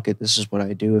 Like fuck it, this is what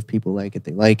I do. If people like it,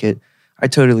 they like it. I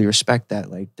totally respect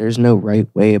that. Like there's no right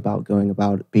way about going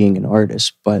about being an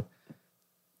artist, but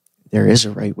there is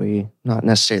a right way. Not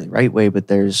necessarily right way, but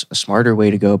there's a smarter way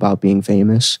to go about being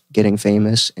famous, getting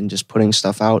famous, and just putting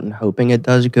stuff out and hoping it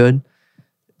does good.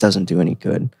 It doesn't do any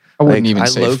good. I wouldn't Like, even I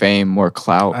say low- fame, more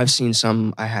clout. I've seen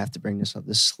some. I have to bring this up.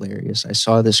 This is hilarious. I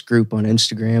saw this group on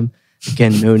Instagram.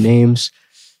 Again, no names.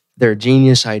 Their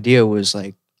genius idea was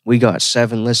like, we got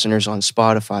 7 listeners on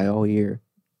Spotify all year.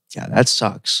 Yeah, that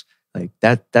sucks. Like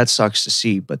that sucks to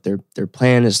see. But their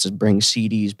plan is to bring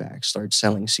CDs back, start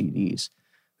selling CDs.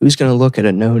 Who's gonna look at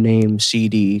a no-name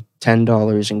CD,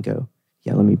 $10 and go,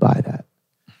 yeah, let me buy that?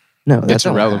 No, that's It's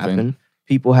irrelevant. happen.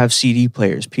 People have CD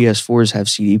players. PS4s have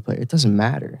CD players. It doesn't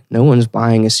matter. No one's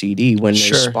buying a CD when there's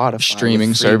Sure. Spotify with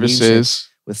Streaming free music, services.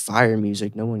 with Fire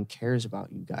Music. No one cares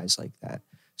about you guys like that.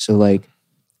 So like,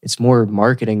 it's more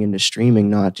marketing into streaming,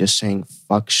 not just saying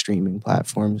fuck streaming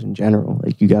platforms in general.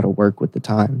 Like you got to work with the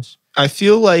times. I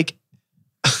feel like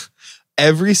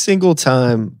every single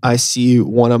time I see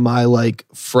one of my like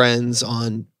friends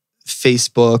on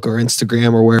Facebook or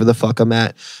Instagram or wherever the fuck I'm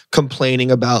at complaining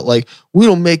about like, we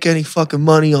don't make any fucking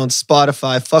money on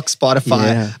Spotify. Fuck Spotify.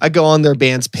 Yeah. I go on their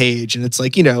band's page and it's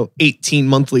like, 18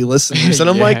 monthly listeners. And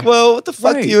I'm Yeah. like, well, what the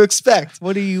fuck Right. do you expect?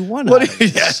 What do you want? What out of do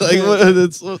you, this? yeah, like, what,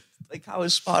 it's, Like, how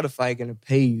is Spotify going to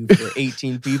pay you for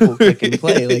 18 people click and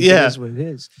play? Like, Yeah. it is what it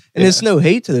is. And Yeah. it's no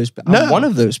hate to those people. No. I'm one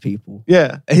of those people.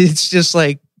 yeah. It's just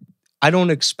like, I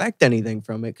don't expect anything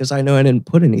from it because I know I didn't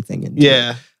put anything into it.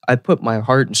 Yeah. I put my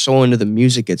heart and soul into the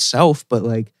music itself, but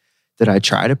like, did I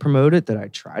try to promote it? Did I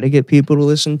try to get people to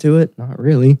listen to it? Not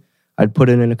really. I'd put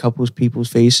it in a couple of people's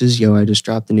faces. Yo, I just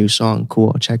dropped a new song.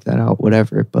 Cool, I'll check that out,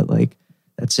 whatever. But like,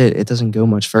 that's it. It doesn't go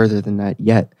much further than that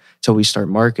yet till we start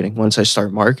marketing. Once I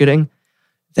start marketing,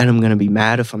 then I'm going to be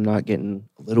mad if I'm not getting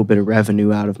a little bit of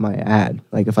revenue out of my ad.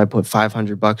 Like if I put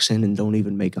 $500 in and don't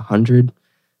even make 100,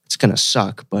 it's going to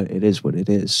suck, but it is what it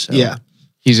is. So, Yeah.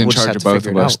 He's in We'll just charge have of to both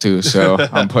figure of it us out. too, so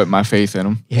I'm putting my faith in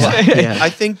him. Yeah. yeah.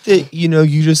 I think that,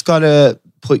 you just got to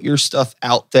put your stuff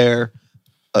out there,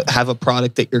 have a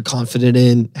product that you're confident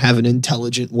in, have an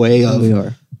intelligent way we of,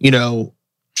 are.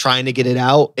 trying to get it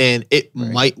out. And it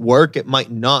Right. might work, it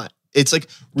might not. It's like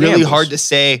really Gambles. hard to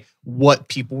say what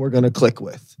people were going to click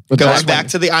with. But Going that's back when-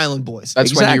 to the Island Boys.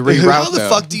 That's when you Exactly. How reroute the though.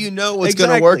 fuck do you know what's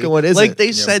going to work and what isn't? Like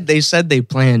they said they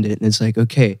planned it, and it's like,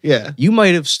 okay, Yeah. you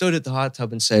might have stood at the hot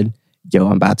tub and said, yo,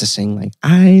 I'm about to sing like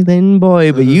Island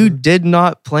Boy, but you did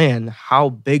not plan how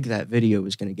big that video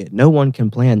was going to get. No one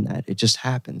can plan that. It just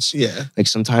happens. Yeah. Like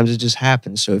sometimes it just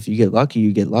happens. So if you get lucky,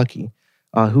 you get lucky.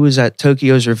 Who was at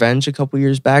Tokyo's Revenge a couple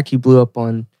years back? He blew up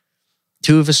on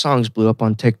 2 of his songs, blew up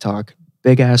on TikTok.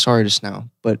 Big ass artist now,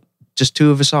 but just 2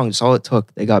 of his songs. That's all it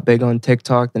took. They got big on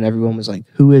TikTok. Then everyone was like,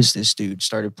 who is this dude?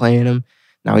 Started playing him.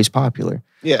 Now he's popular.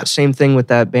 Yeah. Same thing with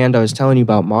that band I was telling you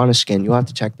about, Måneskin. You'll have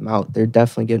to check them out. They're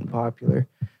definitely getting popular.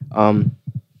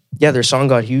 Yeah, their song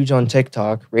got huge on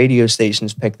TikTok. Radio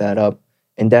stations picked that up.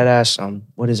 And deadass,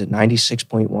 what is it,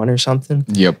 96.1 or something?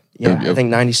 Yep. Yeah, I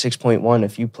think 96.1.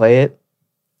 If you play it,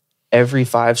 every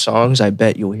 5 songs, I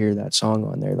bet you'll hear that song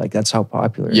on there. Like, that's how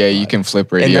popular it is. Yeah, you can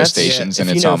flip radio stations and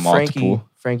it's on multiple.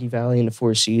 Frankie Valli and the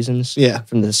Four Seasons Yeah.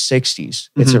 from the 60s.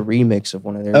 It's a remix of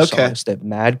one of their songs that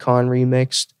Madcon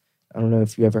remixed. I don't know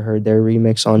if you ever heard their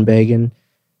remix on Beggin'.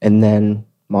 And then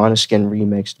Måneskin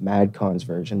remixed Madcon's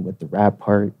version with the rap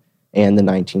part and the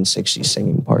 1960s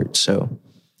singing part. So,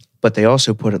 but they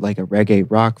also put it like a reggae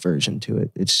rock version to it.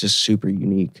 It's just super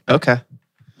unique. Okay.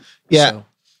 Yeah. So,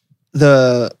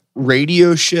 the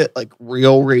radio shit, like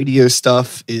real radio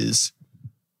stuff, is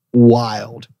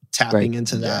wild. Tapping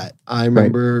into that. I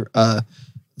remember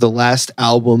the last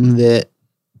album that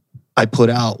I put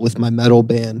out with my metal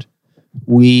band,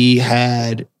 we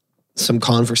had some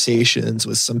conversations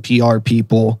with some PR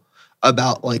people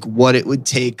about like what it would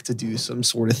take to do some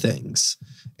sort of things.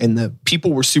 And the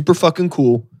people were super fucking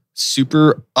cool,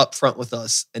 super upfront with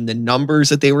us. And the numbers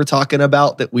that they were talking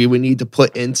about that we would need to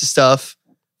put into stuff,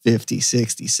 50,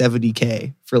 60,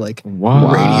 70K for like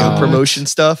radio promotion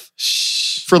stuff,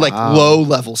 for like low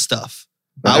level stuff.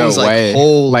 I was like,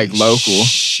 holy like local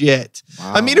shit.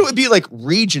 Wow. I mean, it would be like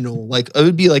regional, like it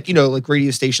would be like, you know, like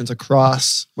radio stations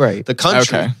across the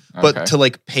country, but to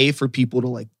like pay for people to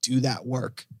like do that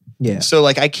work. Yeah. So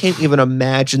like, I can't even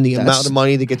imagine the amount of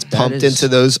money that gets pumped into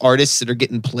those artists that are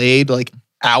getting played like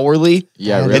hourly.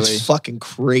 Yeah, really. It's fucking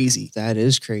crazy. That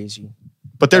is crazy.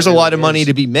 But there's a lot of money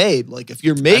to be made. Like if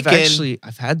you're making,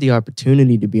 I've had the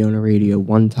opportunity to be on a radio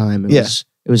one time.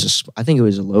 I think it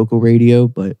was a local radio,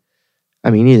 but I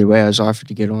mean, either way, I was offered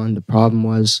to get on. The problem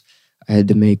was I had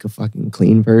to make a fucking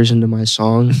clean version to my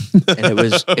song, and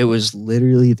it was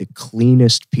literally the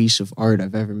cleanest piece of art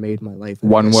I've ever made in my life.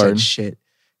 One word. Shit.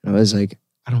 And I was like,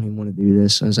 I don't even want to do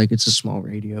this. I was like, it's a small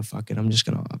radio. Fuck it. I'm just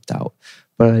gonna opt out.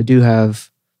 But I do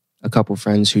have a couple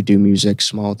friends who do music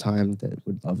small time that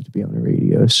would love to be on a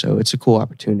radio. So it's a cool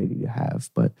opportunity to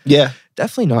have. But yeah,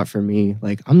 definitely not for me.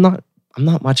 Like I'm not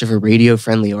much of a radio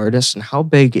friendly artist. And how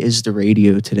big is the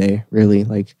radio today, really?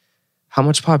 Like how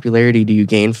much popularity do you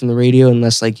gain from the radio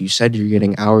unless, like you said, you're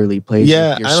getting hourly plays?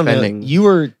 Yeah, you're I don't spending know. You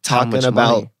were talking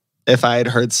about money. If I had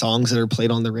heard songs that are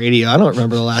played on the radio. I don't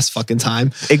remember the last fucking time.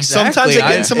 Exactly. Sometimes I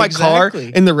get into my car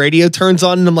and the radio turns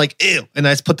on and I'm like, ew. And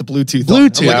I just put the Bluetooth on.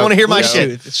 I'm like, I want to hear my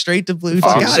shit. Straight to Bluetooth.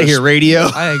 Fuck out of here, radio.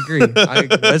 I agree.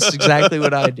 That's exactly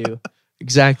what I do.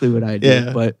 Exactly what I do.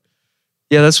 Yeah. But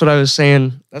yeah, that's what I was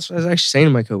saying. That's what I was actually saying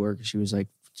to my coworker. She was like,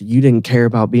 you didn't care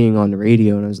about being on the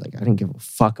radio. And I was like, I didn't give a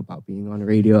fuck about being on the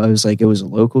radio. I was like, it was a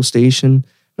local station,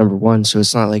 number one. So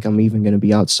it's not like I'm even going to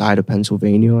be outside of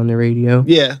Pennsylvania on the radio.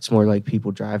 Yeah. It's more like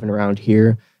people driving around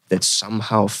here that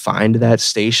somehow find that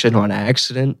station on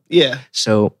accident. Yeah.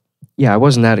 So yeah, I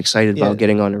wasn't that excited about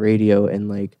getting on the radio. And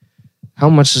like, how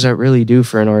much does that really do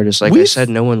for an artist? Like I said,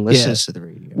 no one listens to the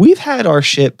radio. We've had our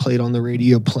shit played on the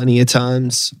radio plenty of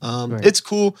times. It's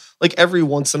cool. Like every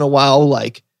once in a while,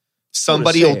 like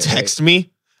somebody will text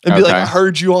me and be like, I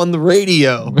heard you on the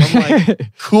radio. I'm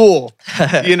like, cool.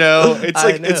 You know,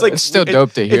 it's like still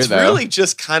dope to hear. It's really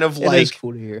just kind of like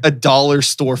cool to hear. a dollar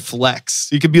store flex.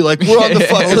 You could be like, we're on the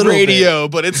fucking radio,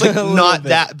 but it's like not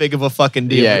that big of a fucking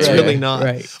deal. It's really not.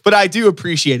 Right. But I do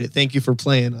appreciate it. Thank you for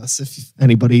playing us. If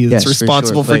anybody that's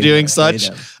responsible for doing such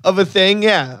of a thing,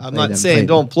 I'm not saying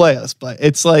don't play us, but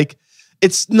it's like,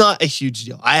 it's not a huge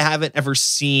deal. I haven't ever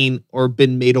seen or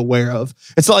been made aware of.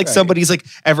 It's not like somebody's like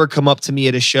ever come up to me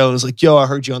at a show and was like, yo, I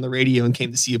heard you on the radio and came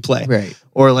to see you play. Right.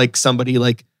 Or like somebody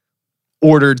like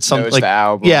ordered something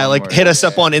like, hit us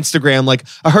up on Instagram. Like,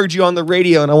 I heard you on the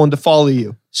radio and I wanted to follow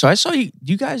you. So I saw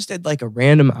you guys did like a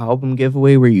random album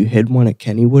giveaway where you hid one at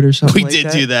Kennywood or something. We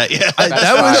did do that. Yeah.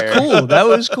 That was cool. That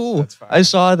was cool. I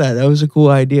saw that. That was a cool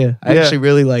idea. I actually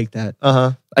really like that.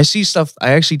 I see stuff.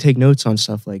 I actually take notes on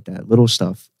stuff like that, little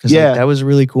stuff. Because that was a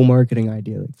really cool marketing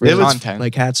idea. Like, it was content.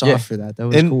 Like hats off for that. That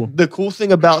was cool. The cool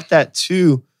thing about that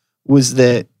too was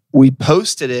that we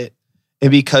posted it,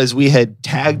 and because we had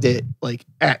tagged it like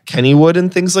at Kennywood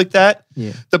and things like that,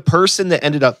 the person that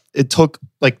ended up, it took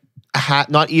like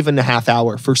not even a half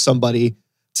hour for somebody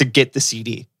to get the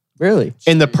CD. Really?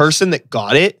 And the person that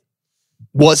got it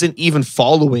wasn't even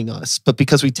following us, but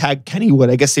because we tagged Kennywood,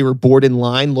 I guess they were bored in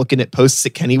line looking at posts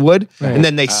at Kennywood, and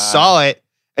then they saw it,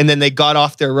 and then they got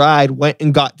off their ride, went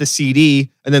and got the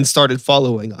CD, and then started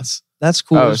following us. That's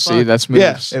cool. Oh, see, that's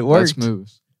moves. Yeah, it worked. That's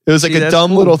moves. It was like a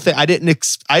dumb little thing. I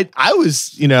didn't. I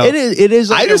was, you know. It is.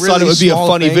 Like I just thought it would be a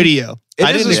funny video.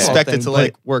 I didn't expect it to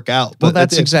like work out. Well,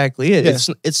 that's exactly it.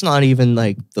 Yeah. It's not even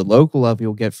like the local love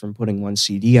you'll get from putting one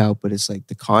CD out, but it's like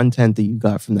the content that you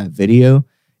got from that video.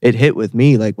 It hit with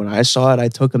me. Like when I saw it, I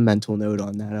took a mental note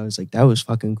on that. I was like, that was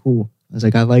fucking cool. I was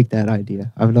like, I like that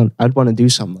idea. I'd want to do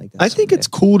something like that. I think it's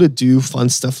cool to do fun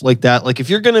stuff like that. Like if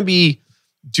you're going to be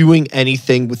doing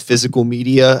anything with physical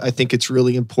media, I think it's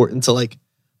really important to like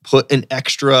put an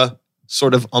extra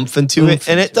sort of oomph into it.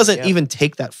 And it doesn't even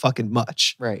take that fucking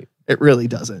much. Right. It really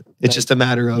doesn't. It's just a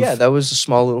matter of... Yeah, that was a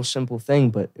small little simple thing,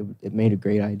 but it made a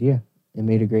great idea. It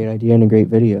made a great idea and a great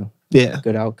video. Yeah.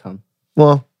 Good outcome.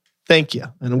 Well, thank you.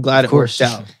 And I'm glad it worked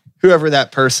out. Whoever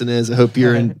that person is, I hope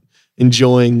you're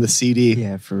enjoying the CD.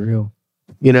 Yeah, for real.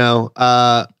 You know,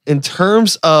 in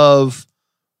terms of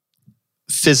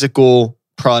physical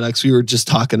products, we were just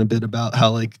talking a bit about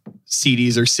how like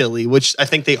CDs are silly, which I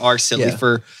think they are silly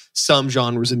for some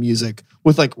genres of music.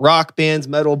 With like rock bands,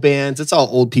 metal bands, it's all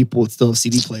old people with still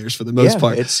CD players for the most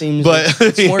part. It seems like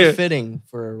it's more fitting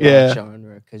for a rock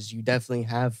genre because you definitely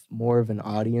have more of an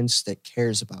audience that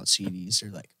cares about CDs.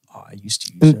 They're like, oh, I used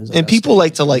to use those. And people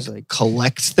like to like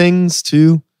collect things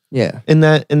too. Yeah. In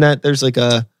that there's like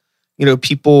a, you know,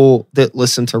 people that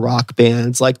listen to rock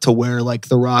bands like to wear like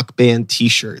the rock band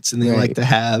t-shirts and they like to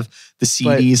have the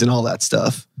CDs and all that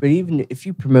stuff. But even if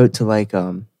you promote to like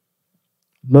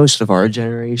most of our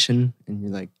generation and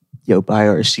you're like, yo, buy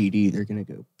our CD, they're going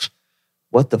to go,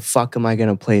 what the fuck am I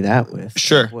going to play that with?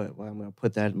 Sure. Like, what, I'm going to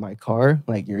put that in my car?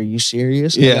 Like, are you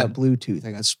serious? Yeah. I got Bluetooth.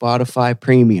 I got Spotify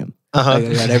Premium. Like,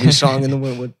 I got every song in the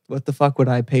world. What the fuck would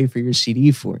I pay for your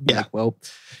CD for? Yeah. Like, well,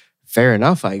 fair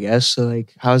enough, I guess. So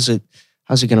like, how's it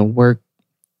going to work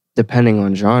depending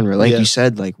on genre? Like you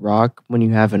said, like rock, when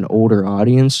you have an older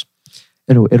audience,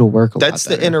 it'll work a lot better. That's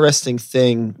the interesting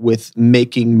thing with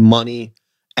making money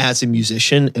as a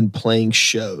musician and playing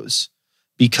shows,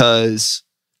 because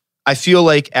I feel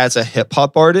like as a hip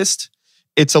hop artist,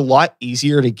 it's a lot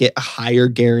easier to get a higher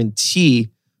guarantee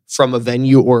from a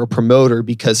venue or a promoter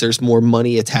because there's more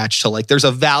money attached to like, there's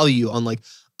a value on like,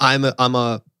 I'm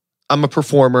a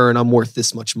performer and I'm worth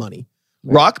this much money.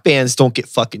 Right. Rock bands don't get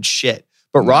fucking shit,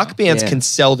 but rock bands can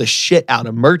sell the shit out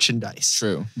of merchandise.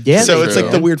 True. Yeah. So it's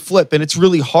like the weird flip, and it's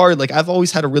really hard. Like I've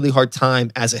always had a really hard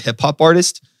time as a hip hop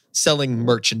artist selling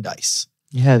merchandise.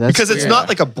 Yeah, that's because it's not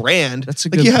like a brand. That's a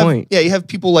like good point. Yeah, you have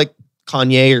people like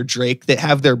Kanye or Drake that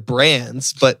have their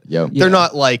brands, but they're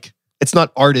not like, it's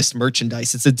not artist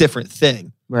merchandise. It's a different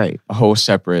thing. Right. A whole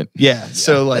separate. Yeah.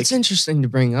 So like, it's interesting to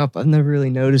bring up. I've never really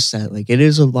noticed that. Like, it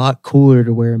is a lot cooler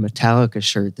to wear a Metallica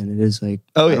shirt than it is like,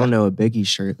 I don't know, a Biggie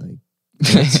shirt. Like,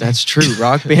 that's true.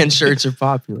 Rock band shirts are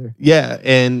popular. Yeah.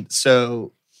 And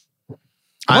so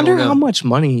I wonder how much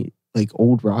money like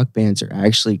old rock bands are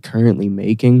actually currently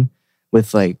making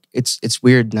with like, it's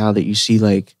weird now that you see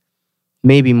like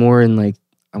maybe more in like,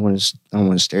 I don't want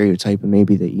to stereotype, but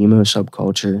maybe the emo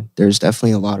subculture. There's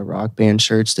definitely a lot of rock band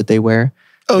shirts that they wear.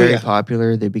 Very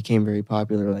popular. They became very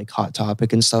popular, like Hot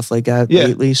Topic and stuff like that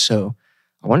lately. So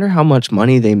I wonder how much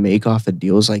money they make off of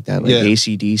deals like that, like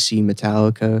AC/DC,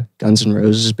 Metallica, Guns N'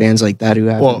 Roses, bands like that who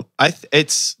have. Well,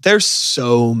 there's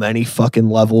so many fucking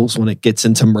levels when it gets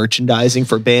into merchandising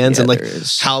for bands and like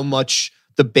how much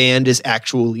the band is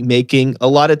actually making. A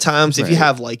lot of times, if you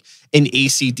have like an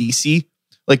AC/DC,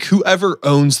 like whoever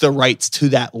owns the rights to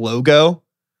that logo,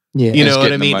 you know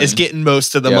what I mean, is getting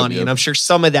most of the money. And I'm sure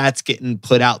some of that's getting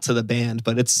put out to the band,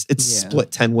 but it's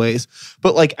split 10 ways.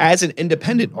 But like as an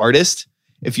independent artist,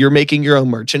 if you're making your own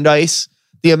merchandise,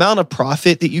 the amount of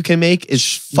profit that you can make is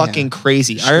fucking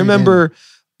crazy. I remember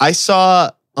I saw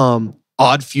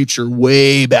Odd Future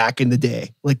way back in the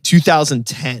day, like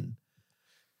 2010.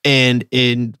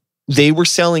 And they were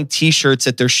selling t-shirts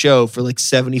at their show for like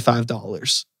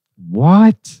 $75.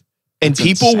 What? And that's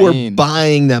people were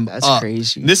buying them up. That's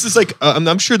crazy. This is like,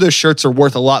 I'm sure those shirts are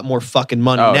worth a lot more fucking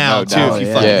money now too if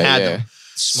you fucking had them.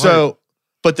 Smart. So,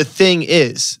 but the thing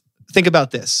is, think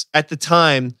about this. At the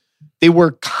time, they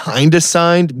were kind of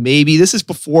signed. Maybe this is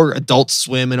before Adult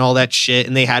Swim and all that shit.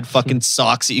 And they had fucking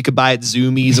socks that you could buy at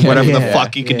Zoomies and whatever the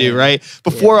fuck you could do, right?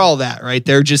 Before all that, right?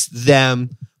 They're just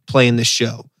them playing the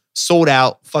show. Sold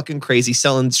out, fucking crazy,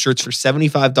 selling shirts for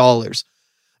 $75.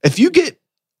 If you get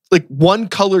like one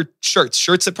color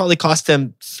shirts that probably cost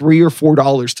them $3 or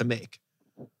 $4 to make,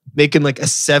 making like a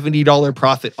 $70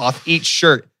 profit off each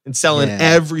shirt and selling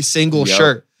every single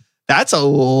shirt. That's a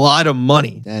lot of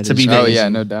money to be made. Oh yeah,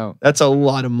 no doubt. That's a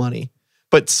lot of money.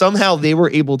 But somehow they were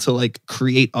able to like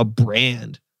create a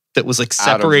brand that was like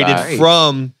separated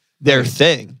from their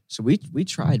thing. So we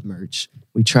tried merch.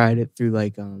 We tried it through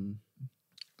like a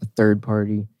third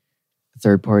party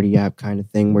app kind of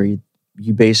thing where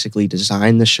you basically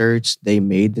design the shirts, they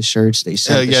made the shirts, they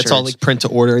sent the shirts. It's all like print to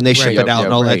order and they ship it out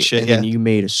and all that shit. And then you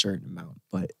made a certain amount,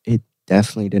 but it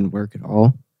definitely didn't work at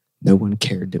all no one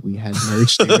cared that we had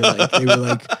merch.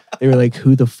 They were like,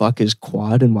 who the fuck is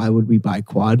Quad and why would we buy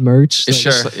Quad merch? It's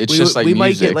just like we music.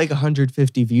 might get like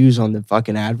 150 views on the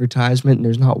fucking advertisement, and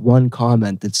there's not one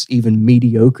comment that's even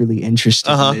mediocrely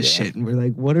interested in this shit. And we're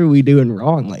like, what are we doing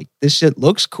wrong? Like, this shit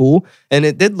looks cool, and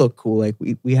it did look cool. Like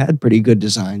we had pretty good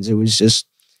designs. It was just,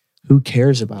 who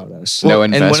cares about us? No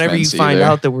and whenever you investments find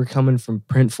either. out that we're coming from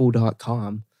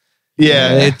Printful.com,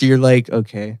 you're like,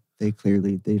 okay, they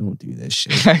don't do this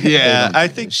shit. Yeah, I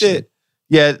think that,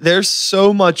 there's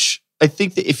so much. I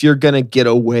think that if you're going to get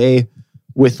away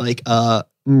with like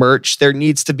merch, there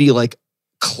needs to be like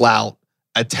clout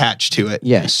attached to it.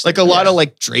 Yes. Like a lot of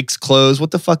like Drake's clothes.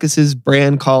 What the fuck is his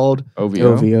brand called?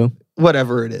 OVO.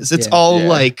 Whatever it is. It's all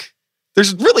like,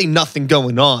 there's really nothing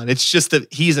going on. It's just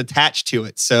that he's attached to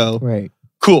it. So right.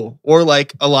 Cool. Or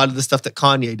like a lot of the stuff that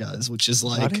Kanye does, which is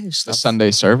like the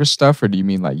Sunday service stuff, or do you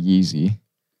mean like Yeezy?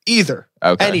 Either.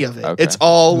 Okay. Any of it. Okay. It's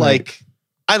all like,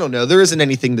 I don't know. There isn't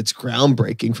anything that's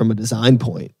groundbreaking from a design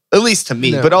point, at least to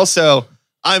me. No. But also,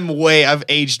 I've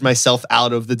aged myself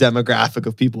out of the demographic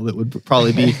of people that would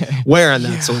probably be wearing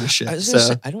that sort of shit.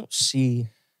 I don't see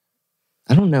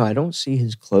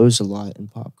his clothes a lot in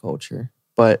pop culture,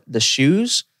 but the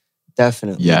shoes,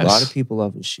 definitely. Yes. A lot of people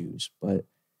love his shoes, but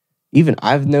even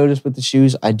I've noticed with the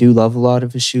shoes, I do love a lot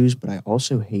of his shoes, but I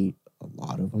also hate a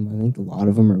lot of them. I think a lot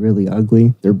of them are really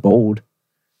ugly. They're bold.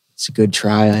 It's a good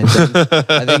try.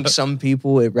 I think some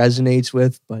people it resonates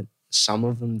with, but some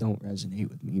of them don't resonate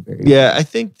with me very well. I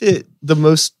think that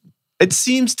it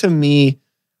seems to me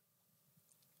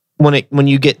when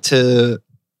you get to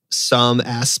some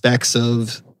aspects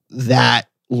of that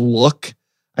look,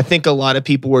 I think a lot of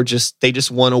people they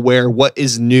just want to wear what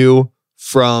is new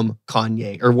from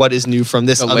Kanye or what is new from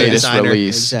this other designer.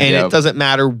 Release. And it doesn't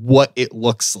matter what it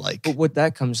looks like. But what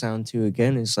that comes down to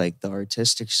again is like the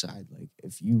artistic side. Like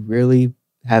if you really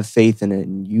have faith in it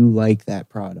and you like that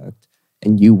product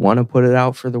and you want to put it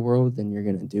out for the world, then you're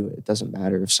going to do it. It doesn't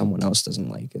matter if someone else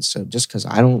doesn't like it. So just because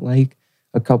I don't like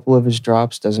a couple of his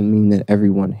drops doesn't mean that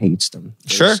everyone hates them.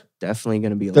 There's definitely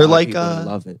going to be a lot of people that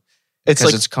love it. It's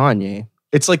like it's Kanye.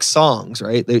 It's like songs,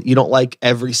 right? You don't like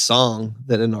every song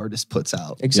that an artist puts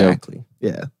out. Exactly.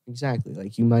 Yeah. Exactly.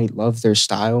 Like you might love their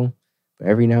style, but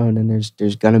every now and then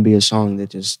there's gonna be a song that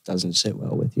just doesn't sit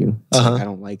well with you. It's like, I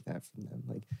don't like that from them.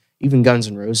 Like even Guns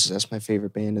N' Roses, that's my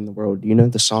favorite band in the world. Do you know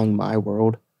the song My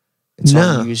World? It's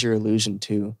on Use Your Illusion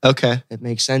 2. Okay. It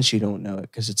makes sense you don't know it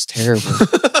because it's terrible.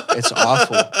 It's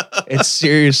awful. It's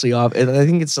seriously awful. I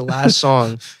think it's the last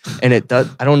song, and it does.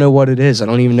 I don't know what it is. I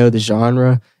don't even know the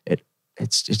genre.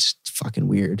 It's fucking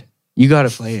weird. You got to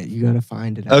play it. You got to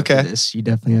find it. After this. You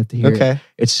definitely have to hear it.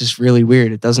 It's just really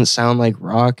weird. It doesn't sound like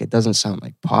rock. It doesn't sound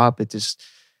like pop. It just,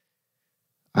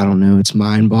 I don't know. It's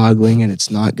mind-boggling, and it's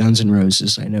not Guns N'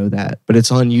 Roses. I know that. But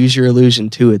it's on Use Your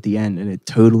Illusion 2 at the end, and it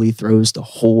totally throws the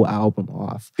whole album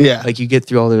off. Yeah. Like, you get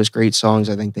through all those great songs.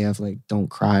 I think they have, like,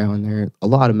 Don't Cry on there. A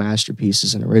lot of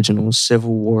masterpieces and originals.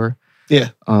 Civil War.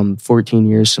 Yeah. 14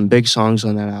 Years. Some big songs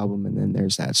on that album, and then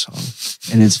there's that song.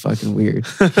 And it's fucking weird.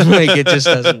 Like, it just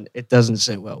doesn't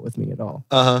sit well with me at all.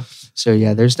 So,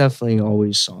 yeah, there's definitely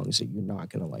always songs that you're not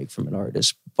going to like from an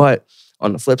artist. But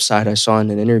on the flip side, I saw in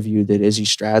an interview that Izzy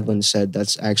Stradlin said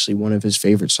that's actually one of his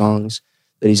favorite songs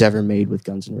that he's ever made with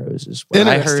Guns N' Roses. When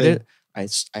I heard it,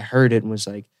 I heard it and was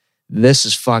like, this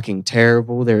is fucking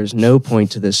terrible. There is no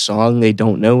point to this song. They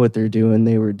don't know what they're doing.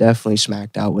 They were definitely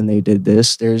smacked out when they did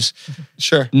this. There's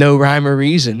no rhyme or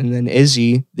reason. And then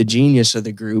Izzy, the genius of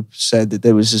the group, said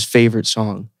that was his favorite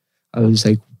song. I was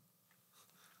like,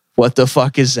 what the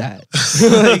fuck is that?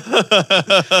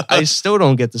 Like, I still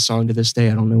don't get the song to this day.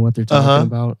 I don't know what they're talking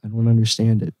about. I don't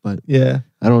understand it. But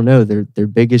I don't know. Their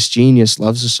biggest genius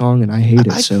loves the song and I hate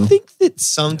it. I think that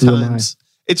sometimes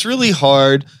it's really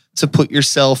hard to put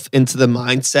yourself into the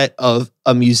mindset of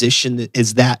a musician that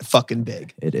is that fucking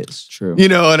big. It is. True. You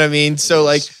know what I mean? So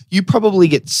like you probably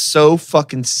get so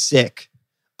fucking sick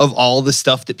of all the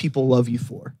stuff that people love you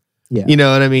for. Yeah. You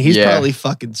know what I mean? He's probably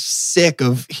fucking sick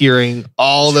of hearing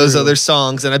all those other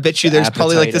songs. And I bet you there's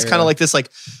probably like this kind of like this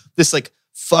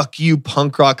fuck you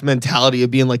punk rock mentality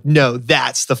of being like, no,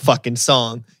 that's the fucking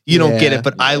song. You don't get it,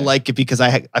 but I like it because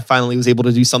I finally was able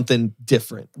to do something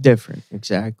different. Different,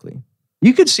 exactly.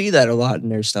 You could see that a lot in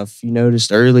their stuff. You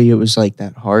noticed early it was like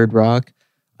that hard rock.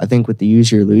 I think with the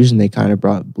Use Your Illusion, they kind of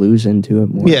brought blues into it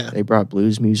more. Yeah. They brought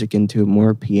blues music into it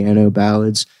more, piano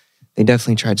ballads. They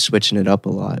definitely tried switching it up a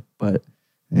lot. But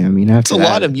I mean, after it's a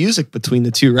lot of music between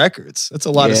the two records. That's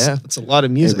a lot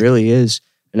of music. It really is.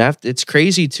 And it's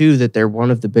crazy too that they're one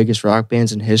of the biggest rock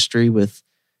bands in history with,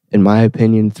 in my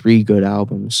opinion, 3 good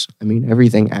albums. I mean,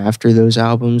 everything after those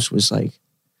albums was like,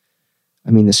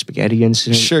 I mean, the Spaghetti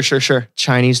Incident. Sure.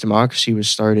 Chinese Democracy was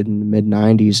started in the mid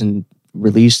 '90s and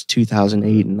released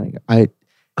 2008. And like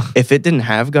if it didn't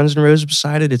have Guns N' Roses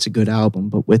beside it, it's a good album.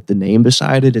 But with the name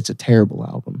beside it, it's a terrible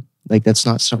album. Like that's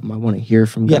not something I want to hear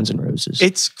from Guns N' Roses.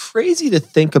 It's crazy to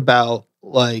think about.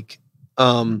 Like,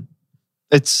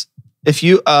 it's if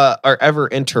you are ever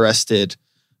interested,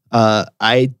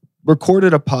 I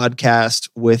recorded a podcast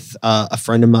with a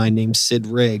friend of mine named Sid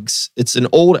Riggs. It's an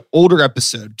older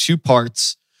episode, 2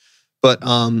 parts, but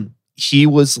he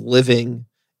was living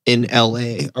in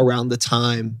LA around the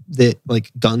time that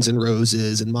like Guns N'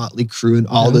 Roses and Motley Crue and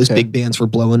all those big bands were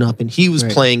blowing up, and he was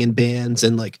playing in bands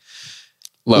and like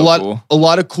a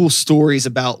lot of cool stories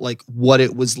about like what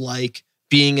it was like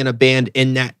being in a band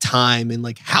in that time and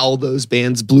like how those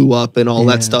bands blew up and all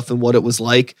that stuff and what it was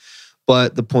like.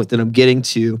 But the point that I'm getting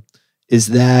to is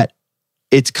that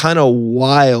it's kind of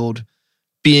wild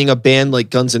being a band like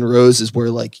Guns N' Roses where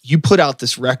like you put out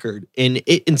this record and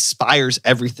it inspires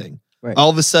everything. Right. All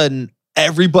of a sudden,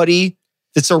 everybody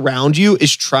that's around you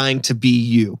is trying to be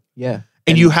you. Yeah.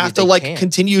 And you have to like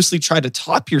continuously try to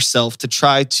top yourself to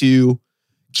try to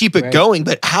keep it going.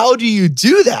 But how do you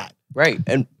do that? Right.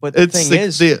 But the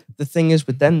thing is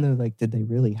with them though, like, did they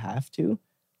really have to?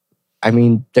 I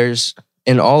mean,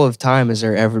 in all of time, has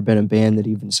there ever been a band that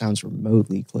even sounds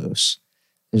remotely close?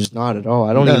 There's not at all.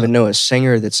 I don't even know a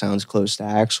singer that sounds close to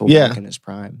Axl back in his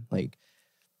prime. Like,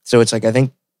 so it's like, I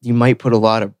think you might put a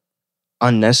lot of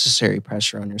unnecessary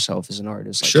pressure on yourself as an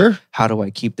artist. Like, how do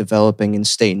I keep developing and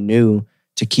stay new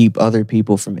to keep other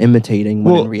people from imitating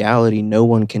when in reality, no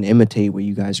one can imitate what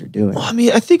you guys are doing? Well, I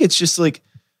mean, I think it's just like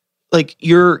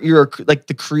you're like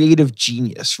the creative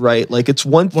genius, right? Like it's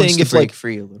one thing if break like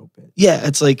free a little bit. Yeah,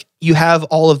 it's like you have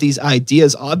all of these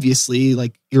ideas, obviously,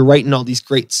 like you're writing all these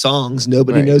great songs,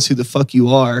 nobody knows who the fuck you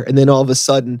are, and then all of a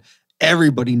sudden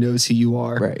everybody knows who you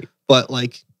are. Right. But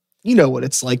like, you know what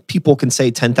it's like, people can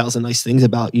say 10,000 nice things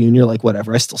about you and you're like,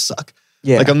 whatever, I still suck.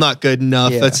 Yeah. Like I'm not good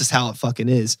enough. That's just how it fucking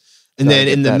is. And then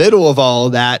in the middle of all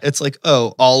of that, it's like,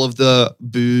 oh, all of the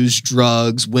booze,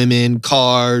 drugs, women,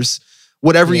 cars,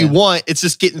 whatever you want, it's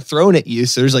just getting thrown at you.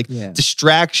 So there's like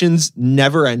distractions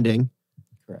never ending.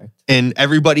 Correct. And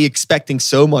everybody expecting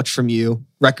so much from you.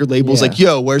 Record labels like,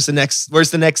 yo, where's the next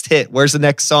hit? Where's the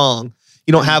next song?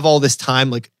 You don't have all this time.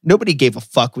 Like nobody gave a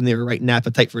fuck when they were writing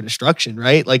Appetite for Destruction,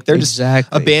 right? Like they're just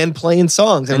a band playing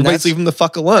songs. Everybody's leaving the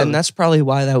fuck alone. And that's probably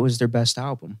why that was their best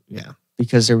album. Yeah.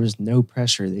 Because there was no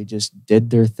pressure. They just did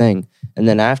their thing. And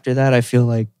then after that, I feel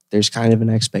like there's kind of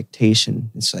an expectation.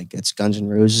 It's like, it's Guns N'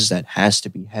 Roses, that has to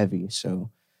be heavy.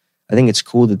 So I think it's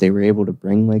cool that they were able to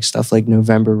bring like stuff like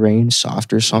November Rain,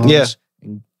 softer songs,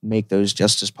 and make those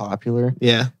just as popular.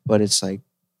 Yeah. But it's like,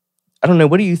 I don't know.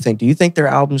 What do you think? Do you think their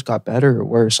albums got better or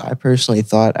worse? I personally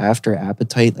thought after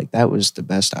Appetite, like that was the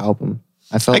best album.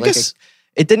 I felt like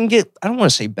it didn't get, I don't want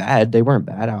to say bad. They weren't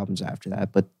bad albums after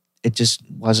that, but it just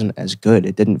wasn't as good.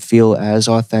 It didn't feel as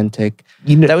authentic.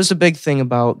 That was the big thing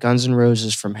about Guns N'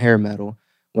 Roses from hair metal.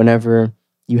 Whenever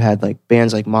you had like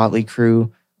bands like Motley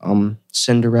Crue,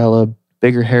 Cinderella,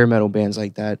 bigger hair metal bands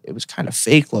like that, it was kind of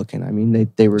fake looking. I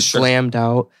mean, they were glammed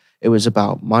out. It was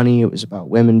about money. It was about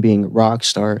women being a rock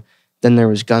star. Then there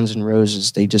was Guns N'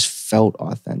 Roses. They just felt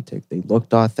authentic. They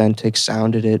looked authentic,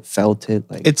 sounded it, felt it.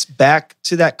 Like it's back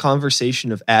to that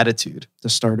conversation of attitude. The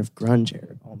start of grunge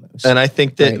era almost. And I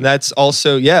think that that's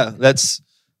also, that's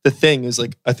the thing is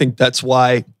like, I think that's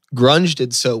why grunge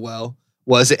did so well,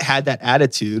 was it had that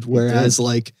attitude. Whereas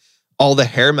like all the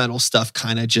hair metal stuff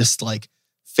kind of just like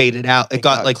faded out. It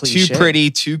got like cliche. Too pretty,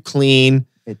 too clean.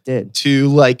 It did. Too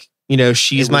like, you know,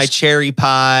 she's my cherry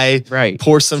pie. Right.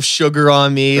 Pour some sugar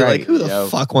on me. Right. Like, who the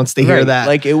fuck wants to hear that?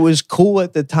 Like, it was cool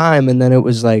at the time. And then it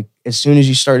was like, as soon as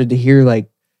you started to hear like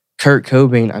Kurt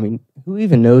Cobain, I mean, who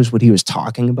even knows what he was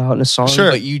talking about in a song?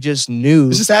 Sure. But you just knew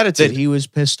that he was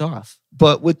pissed off.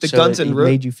 But with the Guns N' Roses,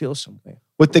 made you feel some way.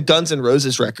 With the Guns N'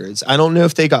 Roses records, I don't know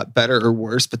if they got better or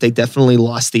worse, but they definitely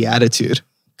lost the attitude.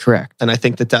 Correct. And I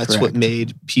think that's what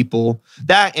made people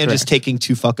just taking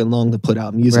too fucking long to put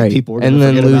out music. People were and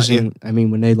then losing. I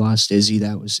mean, when they lost Izzy,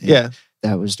 that was it. Yeah.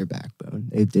 That was their backbone.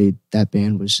 That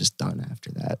band was just done after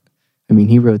that. I mean,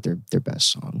 he wrote their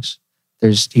best songs.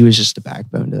 He was just the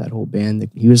backbone to that whole band.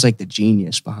 He was like the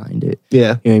genius behind it.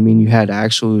 Yeah. You know what I mean? You had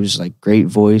Axl, who was like great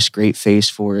voice, great face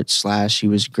for it. Slash, he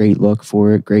was great look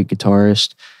for it, great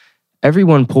guitarist.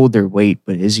 Everyone pulled their weight,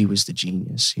 but Izzy was the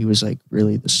genius. He was like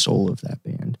really the soul of that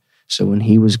band. So when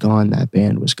he was gone, that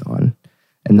band was gone.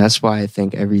 And that's why I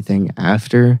think everything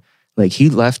after, like he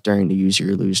left during the Use Your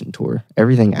Illusion tour.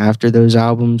 Everything after those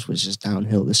albums was just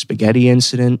downhill. The Spaghetti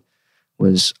Incident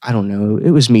was, I don't know,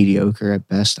 it was mediocre at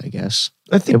best, I guess.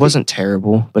 I think it wasn't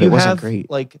terrible, but it wasn't great.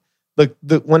 Like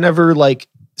the whenever like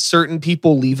certain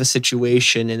people leave a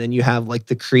situation and then you have like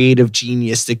the creative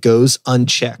genius that goes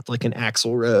unchecked, like an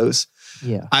Axl Rose.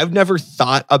 Yeah. I've never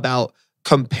thought about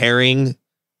comparing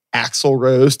Axl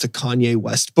Rose to Kanye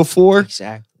West before.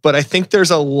 Exactly. But I think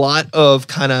there's a lot of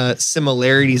kind of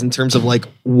similarities in terms of like,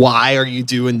 why are you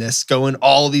doing this? Going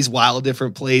all these wild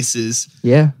different places.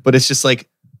 Yeah. But it's just like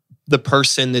the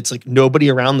person that's like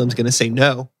nobody around them is going to say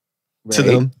no to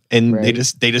them. And they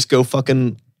just go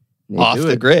fucking off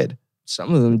the grid.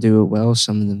 Some of them do it well.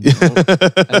 Some of them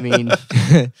don't. I mean,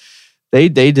 they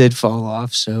did fall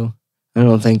off. So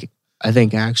I think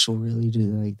Axl really did,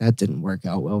 like, that didn't work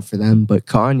out well for them. But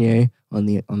Kanye on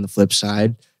the flip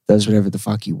side does whatever the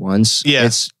fuck he wants. Yeah.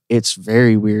 It's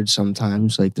very weird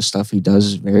sometimes. Like the stuff he does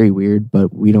is very weird,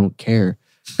 but we don't care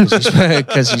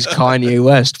because he's Kanye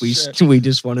West. We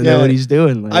just want to know what he's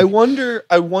doing. Like, I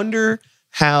wonder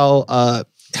how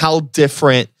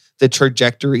different the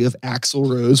trajectory of Axl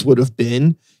Rose would have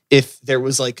been if there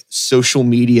was like social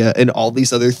media and all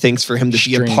these other things for him to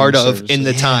be a part of in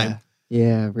the time.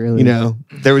 Yeah, really. You know,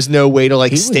 there was no way to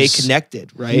like stay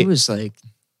connected, right? He was like,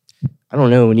 I don't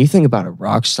know. When you think about a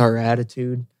rock star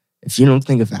attitude, if you don't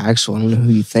think of Axl, I don't know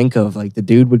who you think of. Like the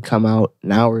dude would come out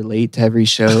an hour late to every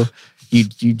show.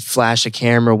 You'd flash a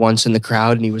camera once in the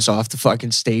crowd and he was off the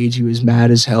fucking stage. He was mad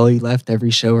as hell. He left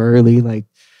every show early. Like,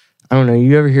 I don't know.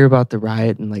 You ever hear about the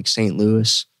riot in like St.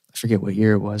 Louis? I forget what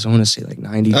year it was. I want to say like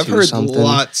 92 I've heard or something.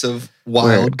 lots of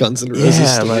wild Guns N' Roses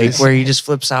stories. Like where he just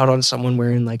flips out on someone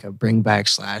wearing like a Bring Back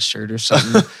Slash shirt or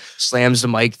something, slams the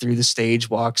mic through the stage,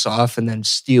 walks off, and then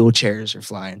steel chairs are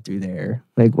flying through the air.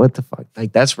 Like, what the fuck?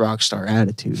 Like, that's rock star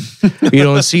attitude. You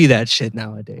don't see that shit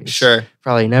nowadays. Sure.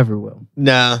 Probably never will.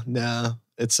 No.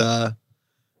 It's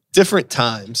different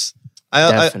times.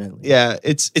 Definitely.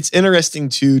 It's interesting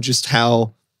too, just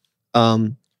how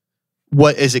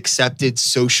what is accepted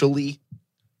socially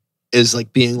is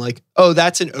like being like, oh,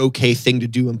 that's an okay thing to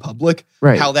do in public.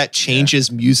 Right. How that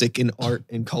changes music and art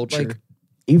and culture. Like,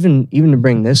 even to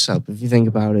bring this up, if you think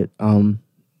about it,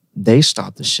 they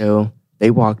stopped the show.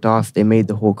 They walked off. They made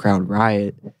the whole crowd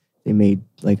riot. They made,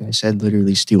 like I said,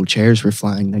 literally steel chairs were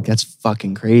flying. Like, that's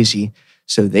fucking crazy.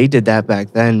 So they did that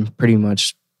back then pretty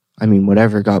much. I mean,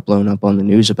 whatever got blown up on the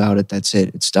news about it, that's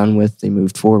it. It's done with. They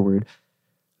moved forward.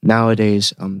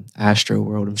 Nowadays, Astro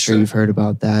World, I'm sure you've heard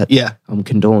about that. Yeah.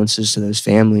 Condolences to those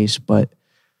families, but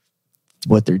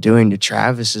what they're doing to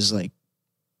Travis is like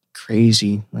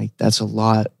crazy. Like, that's a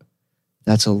lot.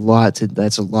 That's a lot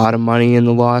of money in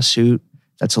the lawsuit.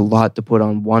 That's a lot to put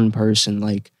on one person.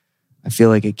 Like, I feel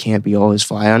like it can't be all his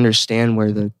fault. I understand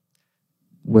where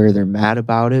they're mad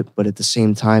about it, but at the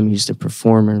same time, he's the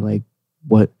performer. Like,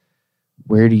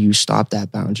 where do you stop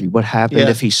that boundary? What happened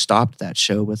if he stopped that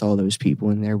show with all those people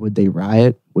in there? Would they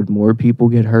riot? Would more people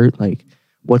get hurt? Like,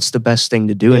 what's the best thing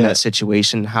to do in that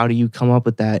situation? How do you come up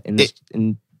with that it's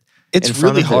in front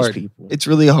really of hard. those people? It's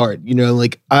really hard. You know,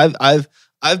 like I've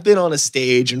been on a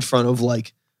stage in front of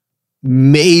like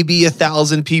maybe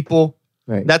 1,000 people.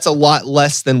 Right. That's a lot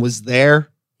less than was there.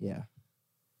 Yeah.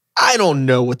 I don't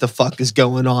know what the fuck is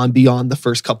going on beyond the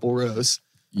first couple rows.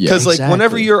 Because like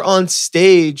whenever you're on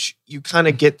stage, you kind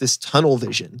of get this tunnel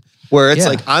vision where it's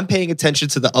like, I'm paying attention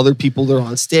to the other people that are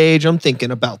on stage. I'm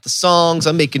thinking about the songs.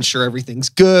 I'm making sure everything's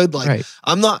good. Like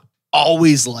I'm not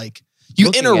always like, you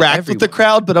looking interact with the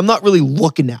crowd, but I'm not really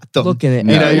looking at them. You're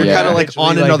kind of like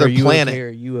on another planet. Are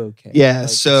you okay? Yeah. Like,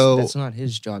 so that's not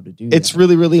his job to do. It's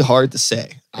really, really hard to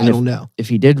say. I don't know. If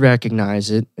he did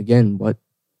recognize it, again, what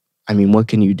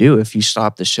can you do? If you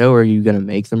stop the show, are you going to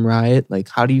make them riot? Like,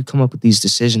 how do you come up with these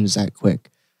decisions that quick?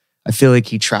 I feel like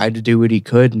he tried to do what he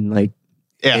could, and like,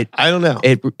 I don't know.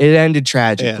 It ended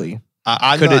tragically.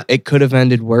 Yeah. It could have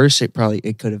ended worse. It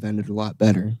could have ended a lot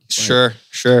better. Sure.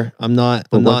 I'm not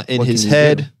in his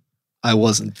head. I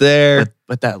wasn't there.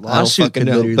 But that lawsuit could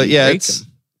literally But yeah, break it's him.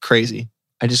 crazy.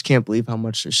 I just can't believe how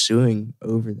much they're suing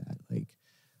over that. Like,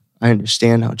 I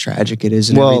understand how tragic it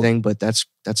is and everything, but that's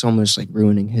almost like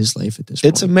ruining his life at this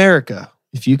point. It's America.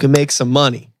 If you can make some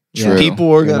money,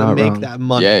 people are going to make that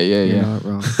money. Yeah. You're not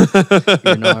wrong.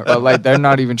 You're not wrong. But like, they're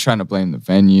not even trying to blame the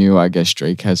venue. I guess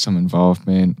Drake has some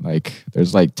involvement. Like,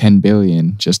 there's like 10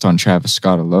 billion just on Travis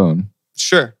Scott alone.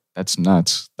 Sure. That's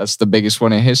nuts. That's the biggest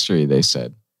one in history, they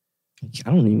said. I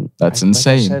don't even. That's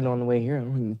insane. Like I said on the way here, I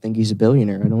don't even think he's a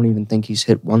billionaire. I don't even think he's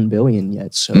hit 1 billion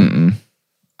yet. So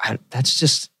that's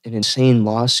just an insane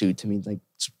lawsuit to me. Like,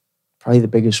 it's probably the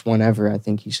biggest one ever, I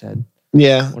think he said.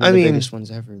 Yeah. One of the biggest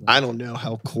ones ever. Like, I don't know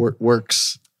how court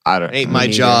works. It ain't my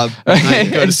job. I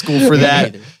didn't go to school for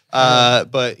that.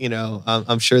 But, you know,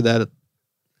 I'm sure that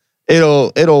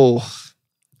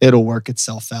it'll work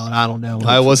itself out. I don't know.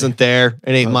 Hopefully. I wasn't there.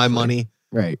 It ain't my Hopefully. money.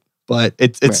 Right. But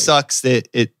it Right. sucks that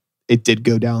it did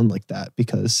go down like that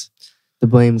because The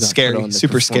blame got scary, put on the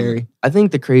super performer. scary. I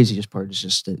think the craziest part is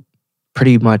just that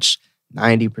pretty much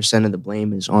 90% of the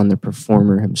blame is on the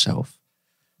performer himself.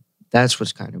 That's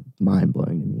what's kind of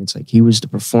mind-blowing to me. It's like he was the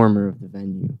performer of the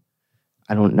venue.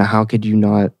 I don't know, how could you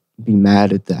not be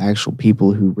mad at the actual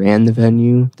people who ran the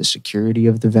venue, the security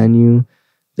of the venue?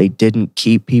 They didn't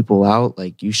keep people out.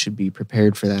 Like, you should be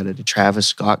prepared for that at a Travis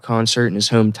Scott concert in his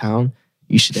hometown.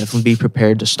 You should definitely be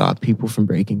prepared to stop people from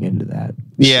breaking into that.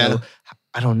 Yeah. So,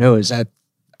 I don't know.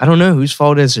 I don't know. Whose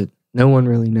fault is it? No one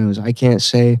really knows. I can't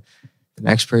say. The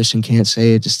next person can't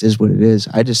say. It just is what it is.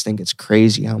 I just think it's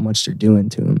crazy how much they're doing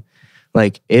to him.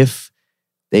 Like, if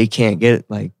they can't get,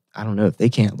 like, I don't know, if they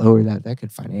can't lower that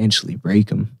could financially break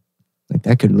him. Like,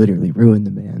 that could literally ruin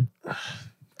the man.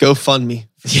 GoFundMe.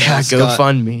 Yeah, Scott.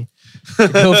 GoFundMe.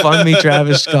 GoFundMe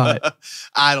Travis Scott.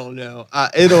 I don't know.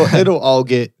 It'll all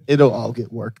get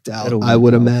worked out. It'll I work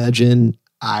would out. imagine.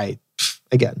 I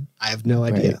have no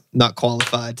idea. Right. Not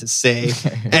qualified to say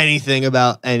anything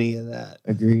about any of that.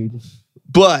 Agreed.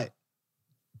 But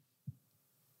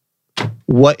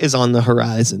what is on the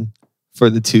horizon for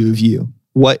the two of you?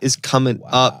 What is coming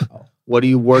up? Wow. What are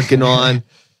you working on?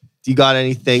 Do you got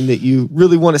anything that you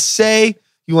really want to say?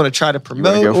 You want to try to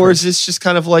promote? go Or is first? this just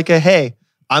kind of like a, hey,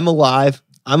 I'm alive.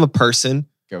 I'm a person.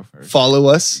 Go first. Follow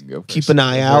us. You can go Keep first. an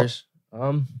eye out. First,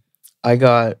 I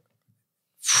got.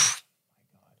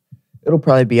 It'll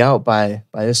probably be out by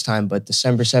this time, but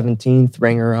December 17th,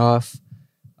 Ringer Off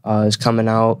is coming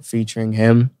out featuring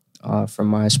him from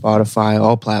my Spotify,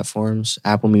 all platforms,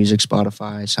 Apple Music,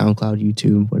 Spotify, SoundCloud,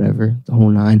 YouTube, whatever, the whole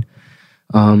nine.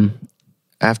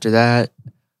 After that,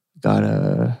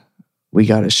 we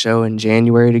got a show in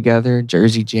January together,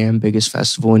 Jersey Jam, biggest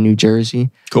festival in New Jersey.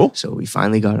 Cool. So we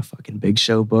finally got a fucking big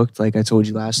show booked, like I told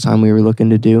you last time we were looking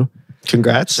to do.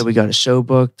 Congrats. So we got a show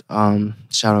booked.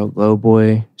 Shout out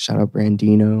Glowboy. Shout out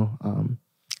Brandino.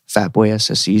 Fatboy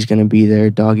SSC is going to be there.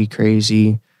 Doggy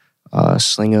Crazy.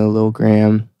 Slingo, Lil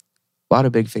Graham. A lot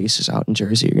of big faces out in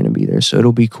Jersey are going to be there. So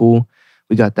it'll be cool.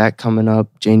 We got that coming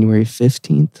up January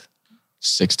 15th.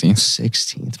 16th.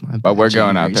 16th. My But bad, we're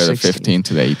going out there January the 15th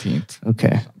to the 18th.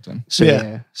 Okay.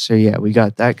 Something. So Yeah. we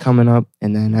got that coming up.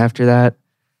 And then after that,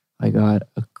 I got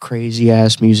a crazy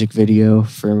ass music video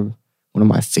for one of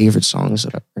my favorite songs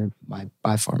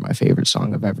by far my favorite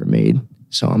song I've ever made.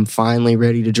 So I'm finally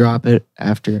ready to drop it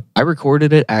after I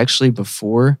recorded it actually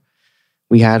before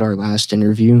we had our last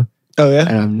interview. Oh, yeah?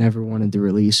 And I've never wanted to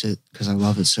release it because I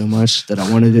love it so much that I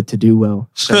wanted it to do well.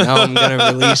 So now I'm going to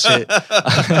release it.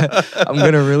 I'm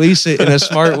going to release it in a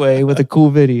smart way with a cool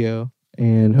video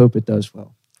and hope it does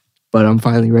well. But I'm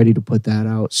finally ready to put that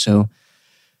out. So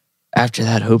after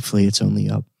that, hopefully it's only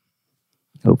up.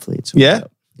 Hopefully it's only Yeah?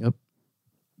 up. Yep.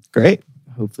 Great.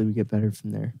 Hopefully we get better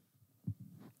from there.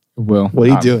 Will. What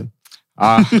are you doing?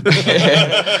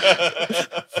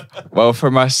 Well,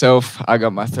 for myself, I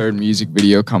got my third music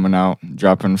video coming out,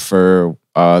 dropping for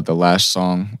the last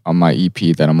song on my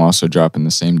EP that I'm also dropping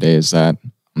the same day as that.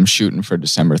 I'm shooting for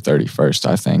December 31st,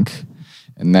 I think.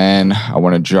 And then I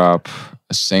want to drop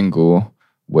a single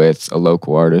with a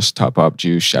local artist, Top Pop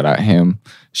Juice. Shout out him.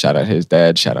 Shout out his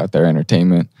dad. Shout out their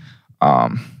entertainment.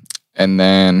 And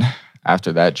then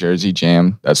after that, Jersey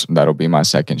Jam. That'll be my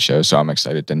second show. So I'm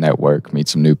excited to network, meet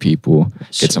some new people,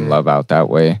 get some Sure. love out that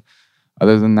way.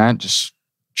 Other than that, just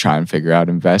try and figure out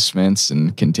investments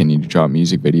and continue to drop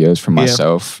music videos for Yeah.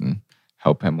 myself and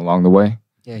help him along the way.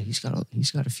 Yeah, he's got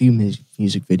a few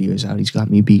music videos out. He's got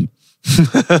me beat.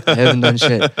 I haven't done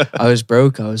shit. I was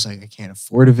broke. I was like, I can't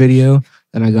afford a video.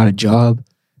 Then I got a job.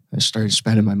 I started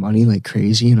spending my money like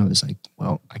crazy, and I was like,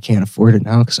 well, I can't afford it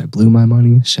now because I blew my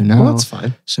money. So now, Well, that's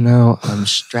fine. I'm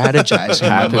strategizing my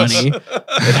Happens. money.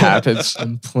 It happens.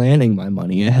 I'm planning my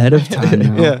money ahead of time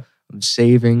now. Yeah. I'm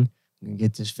saving. I'm gonna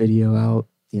get this video out.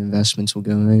 The investments will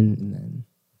go in, and then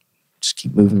just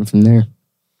keep moving from there.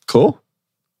 Cool.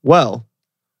 Well,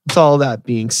 with all that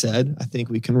being said, I think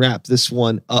we can wrap this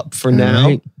one up for now.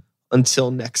 right.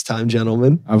 Until next time,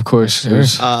 gentlemen. Of course.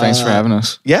 Yes, sir. Thanks for having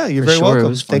us. Yeah, you're For very sure, it welcome.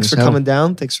 was fun Thanks as for hell. coming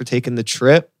down. Thanks for taking the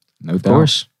trip. No Of doubt.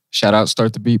 course. Shout out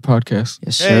Start the Beat podcast.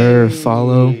 Yes, sir. Hey,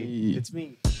 Follow. It's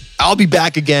me. I'll be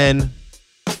back again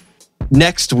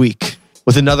next week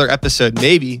with another episode.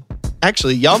 Maybe.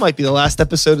 Actually, y'all might be the last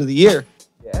episode of the year.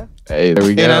 Hey, there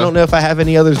we go. And I don't know if I have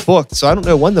any others booked. So I don't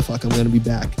know when the fuck I'm going to be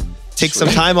back. Take some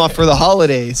Sweet. time off for the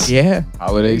holidays. Yeah.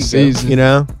 Holiday you go. season. You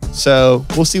know? So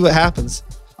we'll see what happens.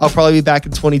 I'll probably be back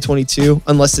in 2022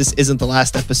 unless this isn't the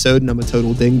last episode and I'm a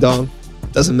total ding dong.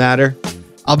 Doesn't matter.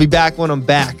 I'll be back when I'm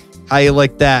back. How you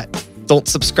like that? Don't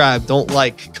subscribe. Don't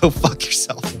like. Go fuck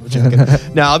yourself. I'm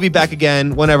joking. Now, I'll be back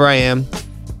again whenever I am.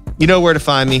 You know where to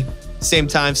find me. Same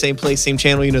time, same place, same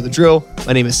channel. You know the drill.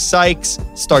 My name is Sykes.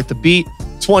 Start the Beat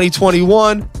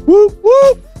 2021. Whoop,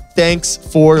 whoop. Thanks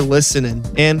for listening.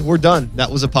 And we're done. That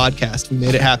was a podcast. We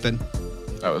made it happen.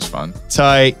 That was fun.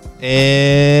 Tight.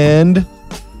 And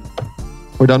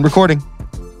we're done recording.